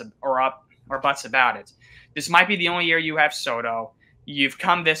 ands, or buts about it. This might be the only year you have Soto. You've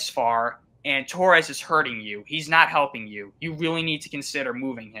come this far, and Torres is hurting you. He's not helping you. You really need to consider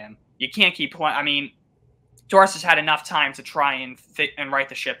moving him. You can't keep playing. I mean, Torres has had enough time to try and right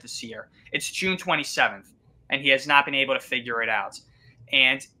the ship this year. It's June 27th, and he has not been able to figure it out.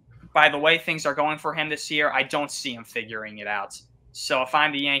 And by the way things are going for him this year, I don't see him figuring it out. So if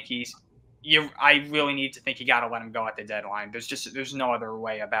I'm the Yankees, I really need to think you got to let him go at the deadline. There's no other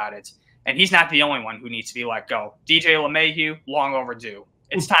way about it. And he's not the only one who needs to be let go. DJ LeMahieu, long overdue.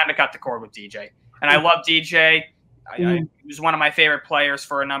 It's time to cut the cord with DJ. And I love DJ. He was one of my favorite players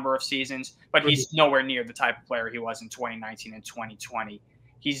for a number of seasons, but he's nowhere near the type of player he was in 2019 and 2020.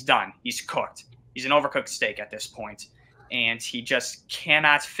 He's done. He's cooked. He's an overcooked steak at this point, and he just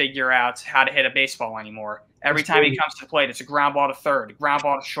cannot figure out how to hit a baseball anymore. Every time he comes to the plate, it's a ground ball to third, ground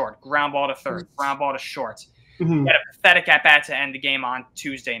ball to short, ground ball to third, ground ball to short. He had a pathetic at-bat to end the game on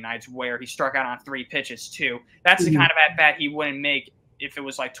Tuesday nights where he struck out on 3 pitches, too. That's the kind of at-bat he wouldn't make if it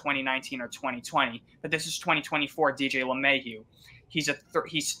was like 2019 or 2020. But this is 2024 DJ LeMahieu.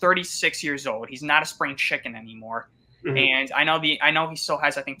 He's 36 years old. He's not a spring chicken anymore. And I know he still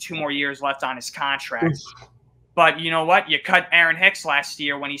has, I think, 2 more years left on his contract. But you know what? You cut Aaron Hicks last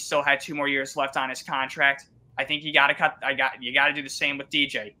year when he still had 2 more years left on his contract. I think you got to do the same with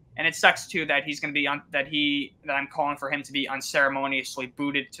DJ. And it sucks too that he's going to be that I'm calling for him to be unceremoniously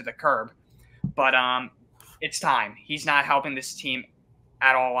booted to the curb. But it's time. He's not helping this team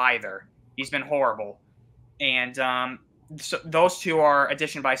at all either. He's been horrible. And so those two are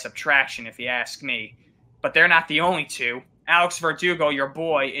addition by subtraction, if you ask me. But they're not the only two. Alex Verdugo, your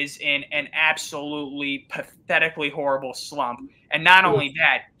boy, is in an absolutely pathetically horrible slump. And not only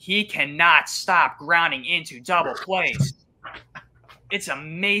that, he cannot stop grounding into double plays. It's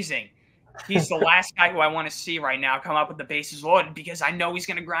amazing. He's the last guy who I want to see right now come up with the bases loaded because I know he's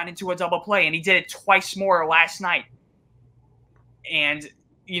going to ground into a double play, and he did it twice more last night. And,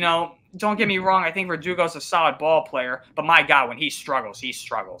 don't get me wrong, I think Verdugo's a solid ball player, but my God, when he struggles, he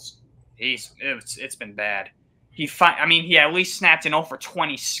struggles. It's been bad. He at least snapped an 0 for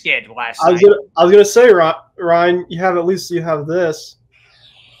 20 skid last night. I was gonna say, Ryan, you have this.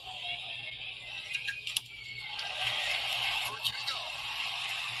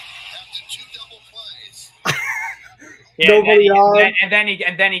 Yeah, and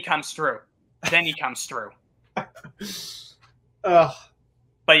then he comes through.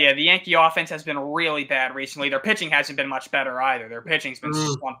 But yeah, the Yankee offense has been really bad recently. Their pitching hasn't been much better either. Their pitching's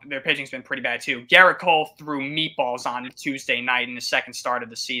been pretty bad too. Garrett Cole threw meatballs on Tuesday night in the second start of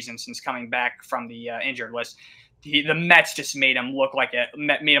the season since coming back from the injured list. The Mets just made him look like a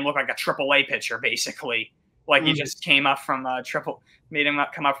AAA pitcher, basically. Like he just came up from made him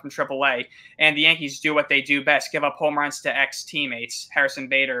come up from AAA. And the Yankees do what they do best: give up home runs to ex-teammates. Harrison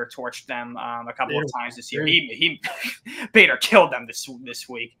Bader torched them a couple of times this year. Bader killed them this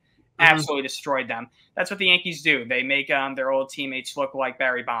week. Absolutely destroyed them. That's what the Yankees do. They make their old teammates look like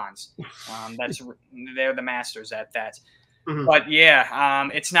Barry Bonds. They're the masters at that. But yeah,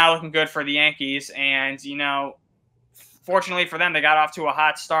 it's now looking good for the Yankees, and fortunately for them, they got off to a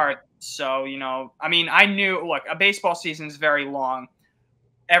hot start. So, I knew, look, a baseball season is very long.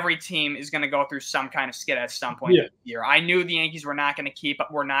 Every team is going to go through some kind of skid at some point this year. I knew the Yankees were not going to keep up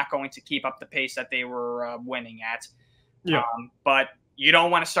the pace that they were winning at. Yeah. But you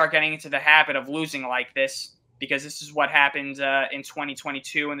don't want to start getting into the habit of losing like this, because this is what happened in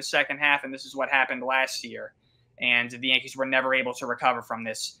 2022 in the second half, and this is what happened last year. And the Yankees were never able to recover from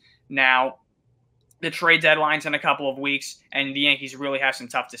this. Now, the trade deadline's in a couple of weeks, and the Yankees really have some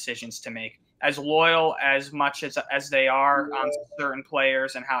tough decisions to make. As loyal as much as they are to certain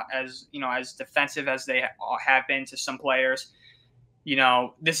players, and as defensive as they have been to some players,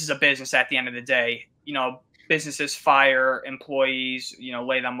 this is a business at the end of the day. Businesses fire employees,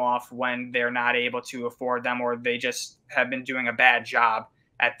 lay them off when they're not able to afford them, or they just have been doing a bad job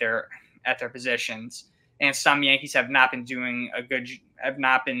at their positions. And some Yankees have not been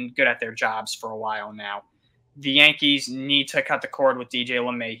good at their jobs for a while now. The Yankees need to cut the cord with DJ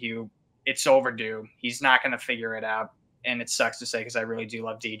LeMahieu. It's overdue. He's not going to figure it out, and it sucks to say because I really do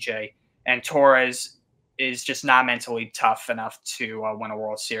love DJ. And Torres is just not mentally tough enough to win a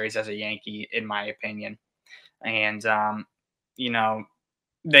World Series as a Yankee, in my opinion. And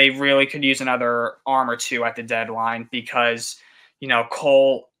they really could use another arm or two at the deadline, because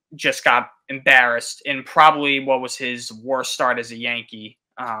Cole just got embarrassed in probably what was his worst start as a Yankee.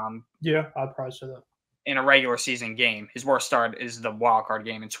 Yeah, I'd probably say that. In a regular season game. His worst start is the wild card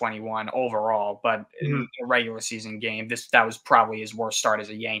game in 21 overall, but in a regular season game, that was probably his worst start as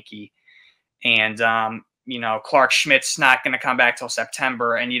a Yankee. And Clark Schmidt's not going to come back till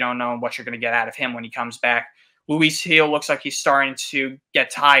September, and you don't know what you're going to get out of him when he comes back. Luis Gil looks like he's starting to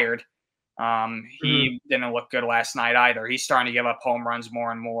get tired. He didn't look good last night either. He's starting to give up home runs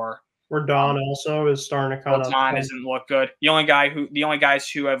more and more. Rodon also is starting to kind of. Rodon doesn't look good. The only guys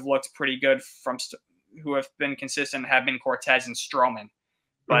who have looked pretty good who have been consistent have been Cortez and Stroman.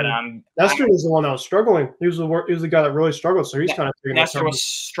 But Nestor was the one that was struggling. He was the guy that really struggled. So he's kind of taking Nestor was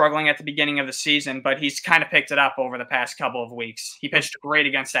struggling at the beginning of the season, but he's kind of picked it up over the past couple of weeks. He pitched great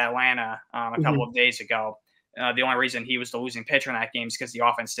against Atlanta a couple of days ago. The only reason he was the losing pitcher in that game is because the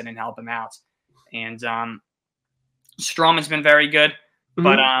offense didn't help him out. And Stroman's been very good.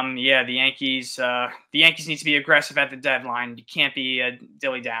 But the Yankees need to be aggressive at the deadline. You can't be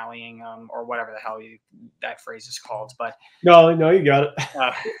dilly-dallying or whatever the hell that phrase is called. But no, you got it.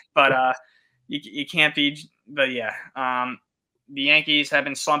 You can't be. But yeah, the Yankees have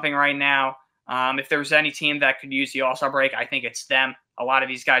been slumping right now. If there's any team that could use the All-Star break, I think it's them. A lot of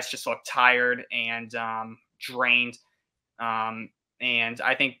these guys just look tired and drained, and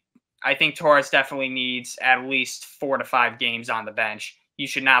I think Torres definitely needs at least 4 to 5 games on the bench. He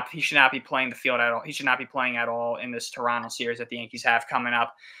should not be playing the field at all. He should not be playing at all in this Toronto series that the Yankees have coming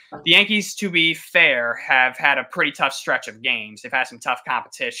up. The Yankees, to be fair, have had a pretty tough stretch of games. They've had some tough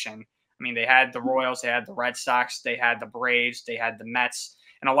competition. I mean, they had the Royals, they had the Red Sox, they had the Braves, they had the Mets,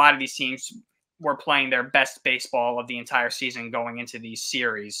 and a lot of these teams were playing their best baseball of the entire season going into these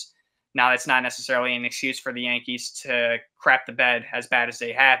series. Now, that's not necessarily an excuse for the Yankees to crap the bed as bad as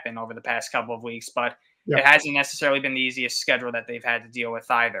they have been over the past couple of weeks, but it hasn't necessarily been the easiest schedule that they've had to deal with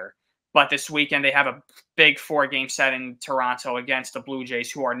either. But this weekend, they have a big 4-game set in Toronto against the Blue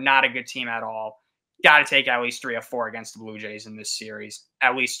Jays, who are not a good team at all. Got to take at least 3 or 4 against the Blue Jays in this series,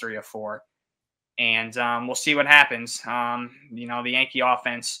 at least 3 or 4. And we'll see what happens. The Yankee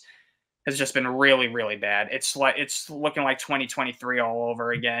offense, has just been really, really bad. It's looking like 2023 all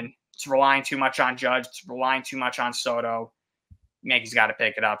over again. It's relying too much on Judge. It's relying too much on Soto. Yankees got to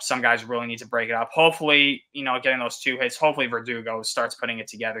pick it up. Some guys really need to break it up. Hopefully, getting those 2 hits. Hopefully, Verdugo starts putting it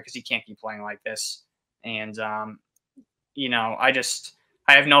together because he can't keep playing like this. And I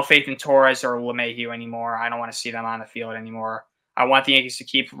have no faith in Torres or LeMahieu anymore. I don't want to see them on the field anymore. I want the Yankees to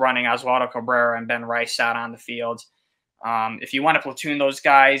keep running Oswaldo Cabrera and Ben Rice out on the field. If you want to platoon those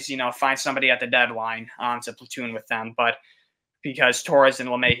guys, find somebody at the deadline to platoon with them. But because Torres and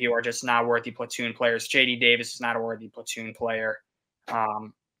LeMahieu are just not worthy platoon players, J.D. Davis is not a worthy platoon player.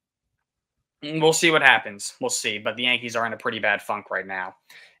 We'll see what happens. We'll see. But the Yankees are in a pretty bad funk right now.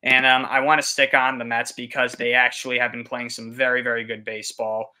 And I want to stick on the Mets because they actually have been playing some very, very good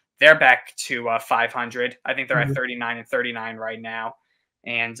baseball. They're back to 500. I think they're at 39-39 right now.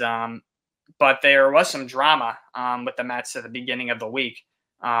 And but there was some drama with the Mets at the beginning of the week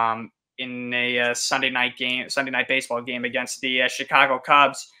in a Sunday night baseball game against the Chicago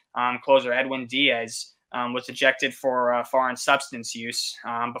Cubs. Closer Edwin Diaz was ejected for foreign substance use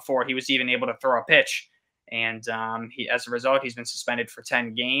before he was even able to throw a pitch. And as a result, he's been suspended for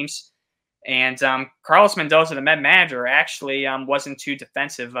 10 games. And Carlos Mendoza, the Met manager, actually wasn't too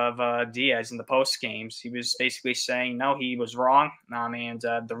defensive of Diaz in the post games. He was basically saying, no, he was wrong, and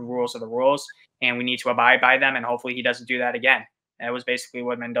the rules are the rules, and we need to abide by them, and hopefully he doesn't do that again. That was basically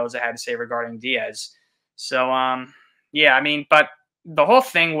what Mendoza had to say regarding Diaz. So, but the whole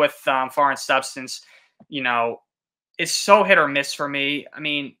thing with foreign substance, is so hit or miss for me. I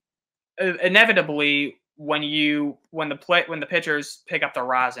mean, inevitably, when the pitchers pick up the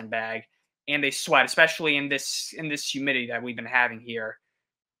rosin bag and they sweat, especially in this humidity that we've been having here,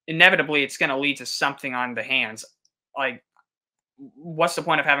 inevitably it's going to lead to something on the hands. Like, what's the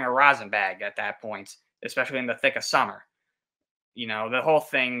point of having a rosin bag at that point, especially in the thick of summer? The whole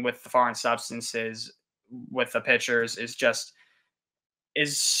thing with the foreign substances with the pitchers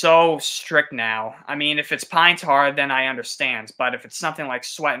is so strict now. I mean, if it's pine tar, then I understand. But if it's something like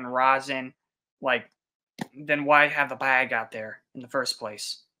sweat and rosin, then why have the bag out there in the first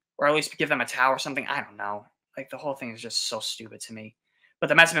place? Or at least give them a towel or something. I don't know. The whole thing is just so stupid to me. But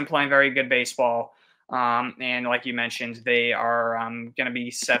the Mets have been playing very good baseball. And like you mentioned, they are going to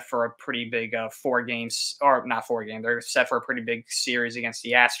be set for a pretty big 4 games, or not 4 games. They're set for a pretty big series against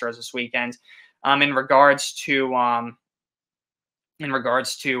the Astros this weekend. In regards to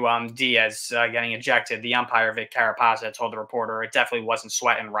Diaz getting ejected, the umpire, Vic Carapazza, told the reporter it definitely wasn't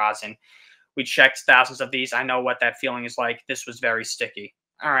sweat and rosin. We checked thousands of these. I know what that feeling is like. This was very sticky.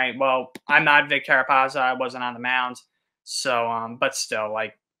 All right, well, I'm not Vic Carapazza. I wasn't on the mound. So, but still,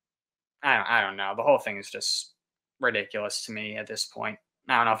 I don't know. The whole thing is just ridiculous to me at this point.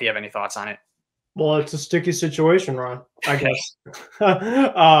 I don't know if you have any thoughts on it. Well, it's a sticky situation, Ron, I guess.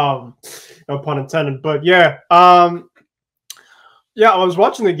 No pun intended. But yeah. Yeah, I was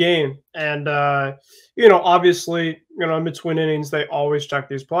watching the game, and obviously, in between innings, they always check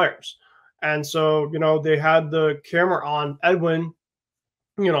these players, and so they had the camera on Edwin.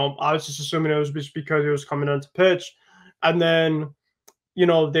 I was just assuming it was just because he was coming in to pitch, and then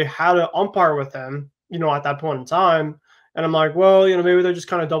they had an umpire with him, at that point in time, and I'm like, well, maybe they're just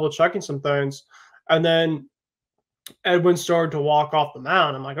kind of double checking some things, and then Edwin started to walk off the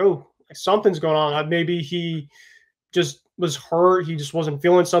mound. I'm like, oh, something's going on. Maybe he just was hurt. He just wasn't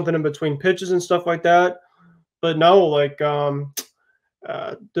feeling something in between pitches and stuff like that. But no, I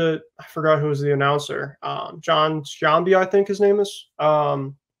forgot who was the announcer. John Sciambi, I think his name is.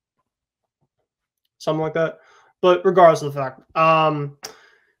 Something like that. But regardless of the fact,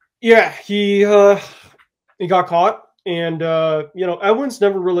 he got caught. And Edwin's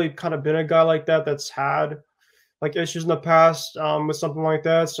never really kind of been a guy like that that's had issues in the past with something like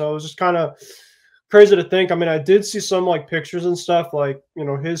that. So it was just kind of crazy to think. I mean, I did see some pictures and stuff.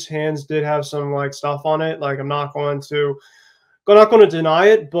 His hands did have some stuff on it. I'm not going to deny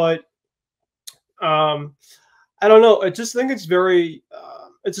it, but I don't know. I just think it's very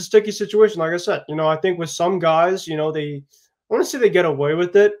it's a sticky situation. Like I said, I think with some guys, I want to say they get away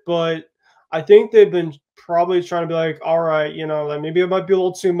with it, but I think they've been probably trying to be like, all right, maybe it might be a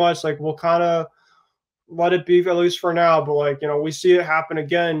little too much. We'll kind of let it be at least for now. But we see it happen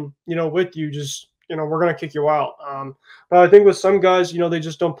again, with you, just we're going to kick you out. But I think with some guys, they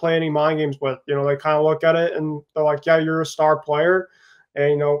just don't play any mind games with. They kind of look at it and they're like, yeah, you're a star player.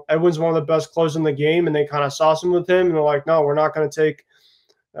 And, Edwin's one of the best closers in the game. And they kind of saw some with him. And they're like, no, we're not going to take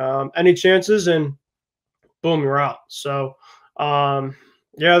any chances. And boom, you're out. So,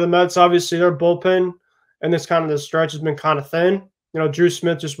 the Mets, obviously, their bullpen and this stretch has been kind of thin. Drew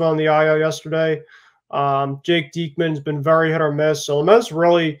Smith just went on the IL yesterday. Jake Diekman's been very hit or miss. So the Mets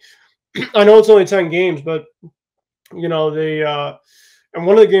really I know it's only 10 games, but you know they in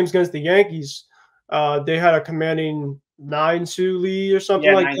one of the games against the Yankees, they had a commanding 9-2 lead or something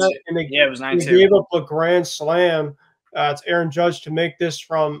Yeah, like 9 that, 2. and Yeah, it was they 9-2. gave up a grand slam to Aaron Judge to make this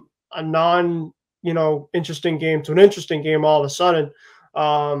from a non interesting game to an interesting game all of a sudden.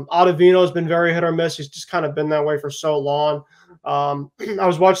 Ottavino's been very hit or miss. He's just kind of been that way for so long. I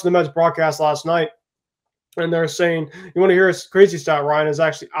was watching the Mets broadcast last night, and they're saying, you want to hear a crazy stat, Ryan, is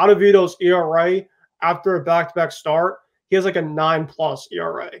actually Ottavino's ERA after a back-to-back start, he has like a 9+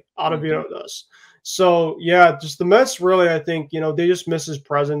 ERA. Ottavino does. So yeah, just the Mets really, I think, they just miss his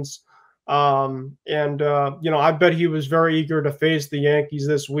presence. I bet he was very eager to face the Yankees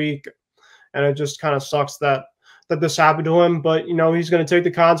this week, and it just kind of sucks that this happened to him. But he's going to take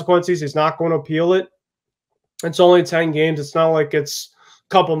the consequences. He's not going to appeal it. It's only 10 games. It's not like it's a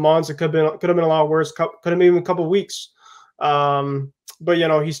couple months. It could have been a lot worse. Could have been even a couple weeks.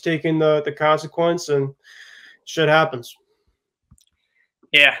 But he's taking the consequence, and shit happens.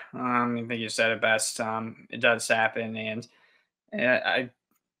 Yeah, I think you said it best. It does happen, and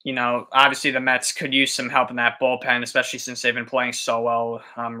obviously the Mets could use some help in that bullpen, especially since they've been playing so well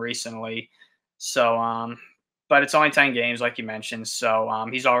recently. So, but it's only 10 games, like you mentioned. So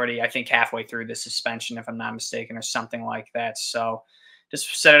he's already, I think, halfway through the suspension, if I'm not mistaken, or something like that. So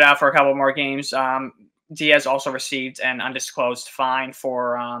just set it out for a couple more games. Diaz also received an undisclosed fine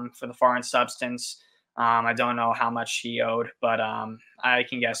for the foreign substance. I don't know how much he owed, but I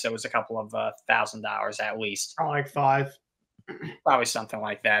can guess it was a couple of $1,000 at least. Like 5. Probably something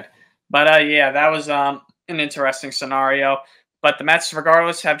like that. But yeah, that was an interesting scenario. But the Mets,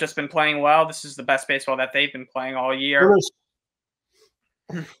 regardless, have just been playing well. This is the best baseball that they've been playing all year.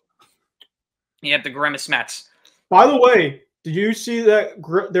 You have the Grimace Mets. By the way, did you see that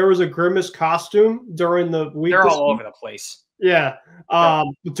there was a Grimace costume during the week? They're all over the place. Yeah.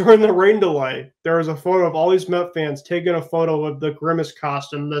 During the rain delay, there was a photo of all these Met fans taking a photo of the Grimace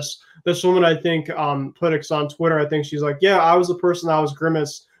costume. This woman, I think, put it on Twitter. I think she's like, "Yeah, I was the person that was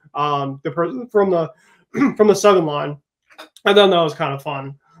Grimace, the person from the from the 7 line." I thought that was kind of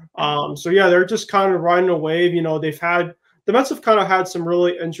fun. So yeah, they're just kind of riding a wave. The Mets have kind of had some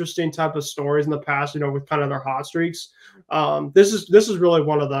really interesting type of stories in the past. With kind of their hot streaks. This is really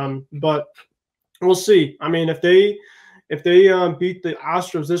one of them, but we'll see. I mean, if they beat the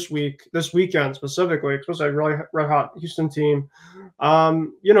Astros this weekend specifically, especially a really red hot Houston team,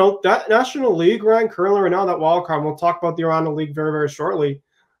 that National League, Ryan, currently right now, that wild card, we'll talk about the around the league very, very shortly.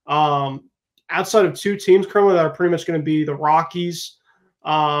 Outside of 2 teams currently that are pretty much going to be the Rockies,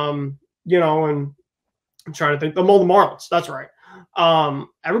 and I'm trying to think, the Marlins. That's right.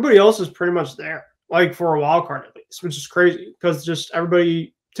 Everybody else is pretty much there, like for a wild card at least, which is crazy because just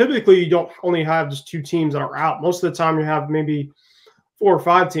everybody. Typically, you don't only have just 2 teams that are out. Most of the time, you have maybe 4 or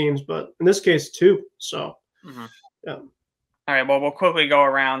 5 teams, but in this case, 2. So, yeah. All right. Well, we'll quickly go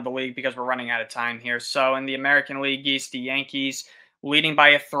around the league because we're running out of time here. So, in the American League East, the Yankees leading by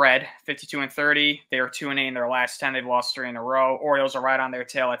a thread, 52-30. They are 2-8 in their last 10. They've lost 3 in a row. Orioles are right on their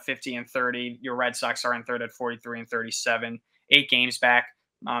tail at 50-30. Your Red Sox are in third at 43-37. 8 games back,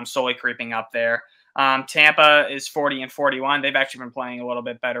 slowly creeping up there. Tampa is 40-41. They've actually been playing a little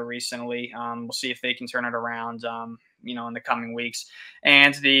bit better recently. We'll see if they can turn it around, in the coming weeks.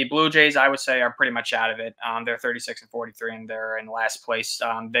 And the Blue Jays, I would say, are pretty much out of it. They're 36-43, and they're in last place.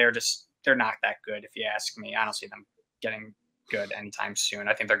 They're not that good, if you ask me. I don't see them getting good anytime soon.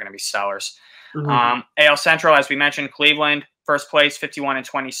 I think they're going to be sellers. AL Central, as we mentioned, Cleveland, first place,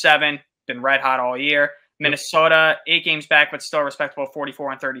 51-27. Been red hot all year. Minnesota, 8 games back, but still respectable,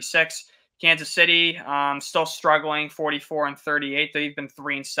 44-36. Kansas City, still struggling, 44-38. They've been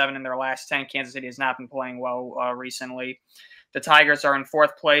 3-7 in their last 10. Kansas City has not been playing well recently. The Tigers are in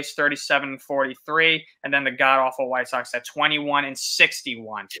 4th place, 37-43. And then the god-awful White Sox at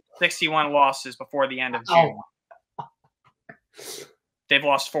 21-61. 61 losses before the end of June. They've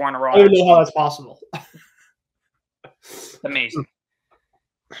lost 4 in a row. I don't know how that's possible. Amazing.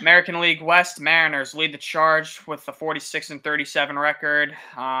 American League West, Mariners lead the charge with a 46-37 record.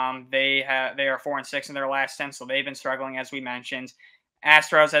 They are 4-6 in their last 10, so they've been struggling, as we mentioned.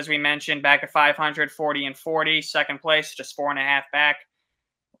 Astros, as we mentioned, back at 500, 40-40, second place, just 4.5 back.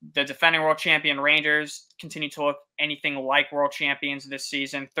 The defending world champion Rangers continue to look anything like world champions this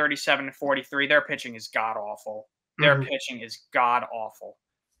season, 37-43. Their pitching is god awful. Their pitching is god awful,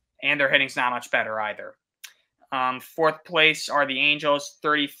 and their hitting's not much better either. 4th place are the Angels,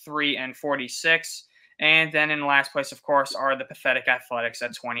 33-46. And then in last place, of course, are the pathetic Athletics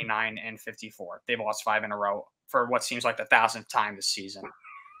at 29-54. They've lost 5 in a row for what seems like the 1,000th time this season.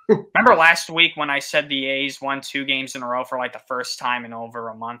 Remember last week when I said the A's won 2 games in a row for like the first time in over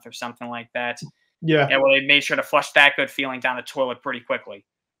a month or something like that? Yeah. Yeah, well, they made sure to flush that good feeling down the toilet pretty quickly.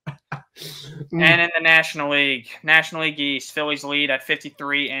 Mm, And in the National League East, Phillies lead at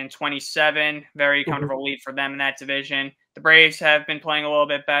 53 and 27. Very mhm. comfortable lead for them in that division. The Braves have been playing a little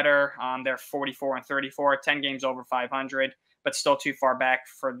bit better. They're 44 and 34, 10 games over 500, but still too far back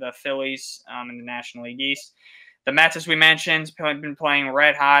for the Phillies in the National League East. The Mets, as we mentioned, have been playing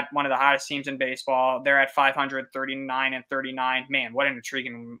red hot, one of the hottest teams in baseball. They're at 500, 39 and 39. Man, what an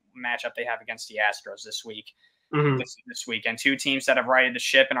intriguing matchup they have against the Astros this week. Mhm. This weekend. Two teams that have righted the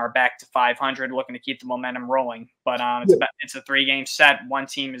ship and are back to 500, looking to keep the momentum rolling. But Yeah. it's a 3-game set. One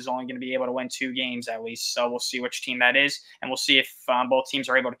team is only going to be able to win 2 games at least. So we'll see which team that is, and we'll see if both teams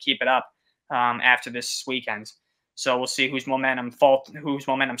are able to keep it up after this weekend. So we'll see whose momentum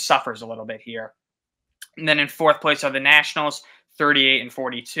suffers a little bit here. And then in fourth place are the Nationals, 38 and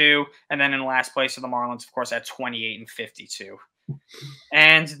 42, and then in last place are the Marlins, of course, at 28 and 52.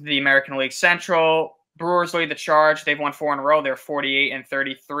 And the American League Central, Brewers lead the charge. They've won 4 in a row. They're 48 and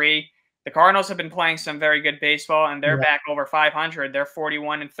 33. The Cardinals have been playing some very good baseball, and they're Yeah. back over 500. They're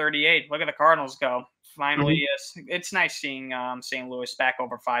 41 and 38. Look at the Cardinals go. Finally, Mhm. it's nice seeing St. Louis back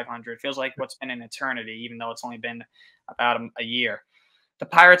over 500. Feels like what's been an eternity, even though it's only been about a year. The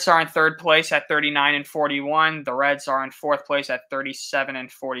Pirates are in third place at 39 and 41. The Reds are in fourth place at 37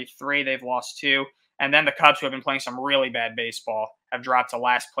 and 43. They've lost 2. And then the Cubs, who have been playing some really bad baseball, have dropped to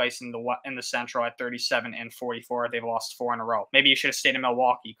last place in the Central at 37 and 44. They've lost 4 in a row. Maybe you should have stayed in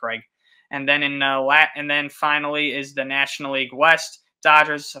Milwaukee, Craig. And then and then finally is the National League West.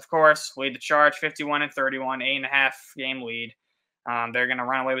 Dodgers, of course, lead the charge, 51 and 31, 8.5-game lead. They're going to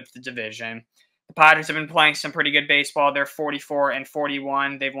run away with the division. The Padres have been playing some pretty good baseball. They're 44 and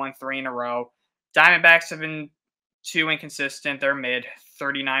 41. They've won 3 in a row. Diamondbacks have been too inconsistent. They're mid,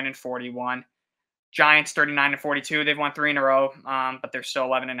 39 and 41. Giants 39 and 42. They've won 3 in a row, but they're still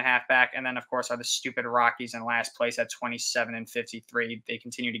 11 and a half back. And then, of course, are the stupid Rockies in last place at 27 and 53. They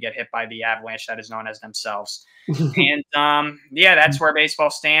continue to get hit by the avalanche that is known as themselves. And yeah, that's where baseball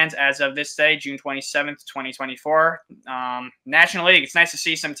stands as of this day, June 27th, 2024. National League, it's nice to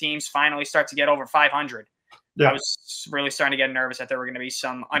see some teams finally start to get over 500. I Yeah. was really starting to get nervous that there were going to be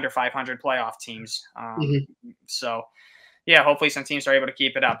some under 500 playoff teams. Mhm. So, yeah, hopefully some teams are able to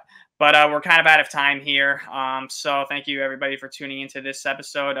keep it up. But we're kind of out of time here. So thank you, everybody, for tuning into this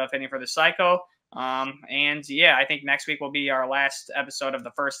episode of Hitting for the Psycho. And yeah, I think next week will be our last episode of the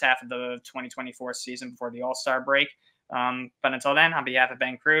first half of the 2024 season before the All-Star break. But until then, on behalf of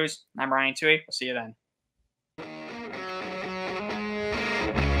Ben Kruse, I'm Ryan Touhey. We'll see you then.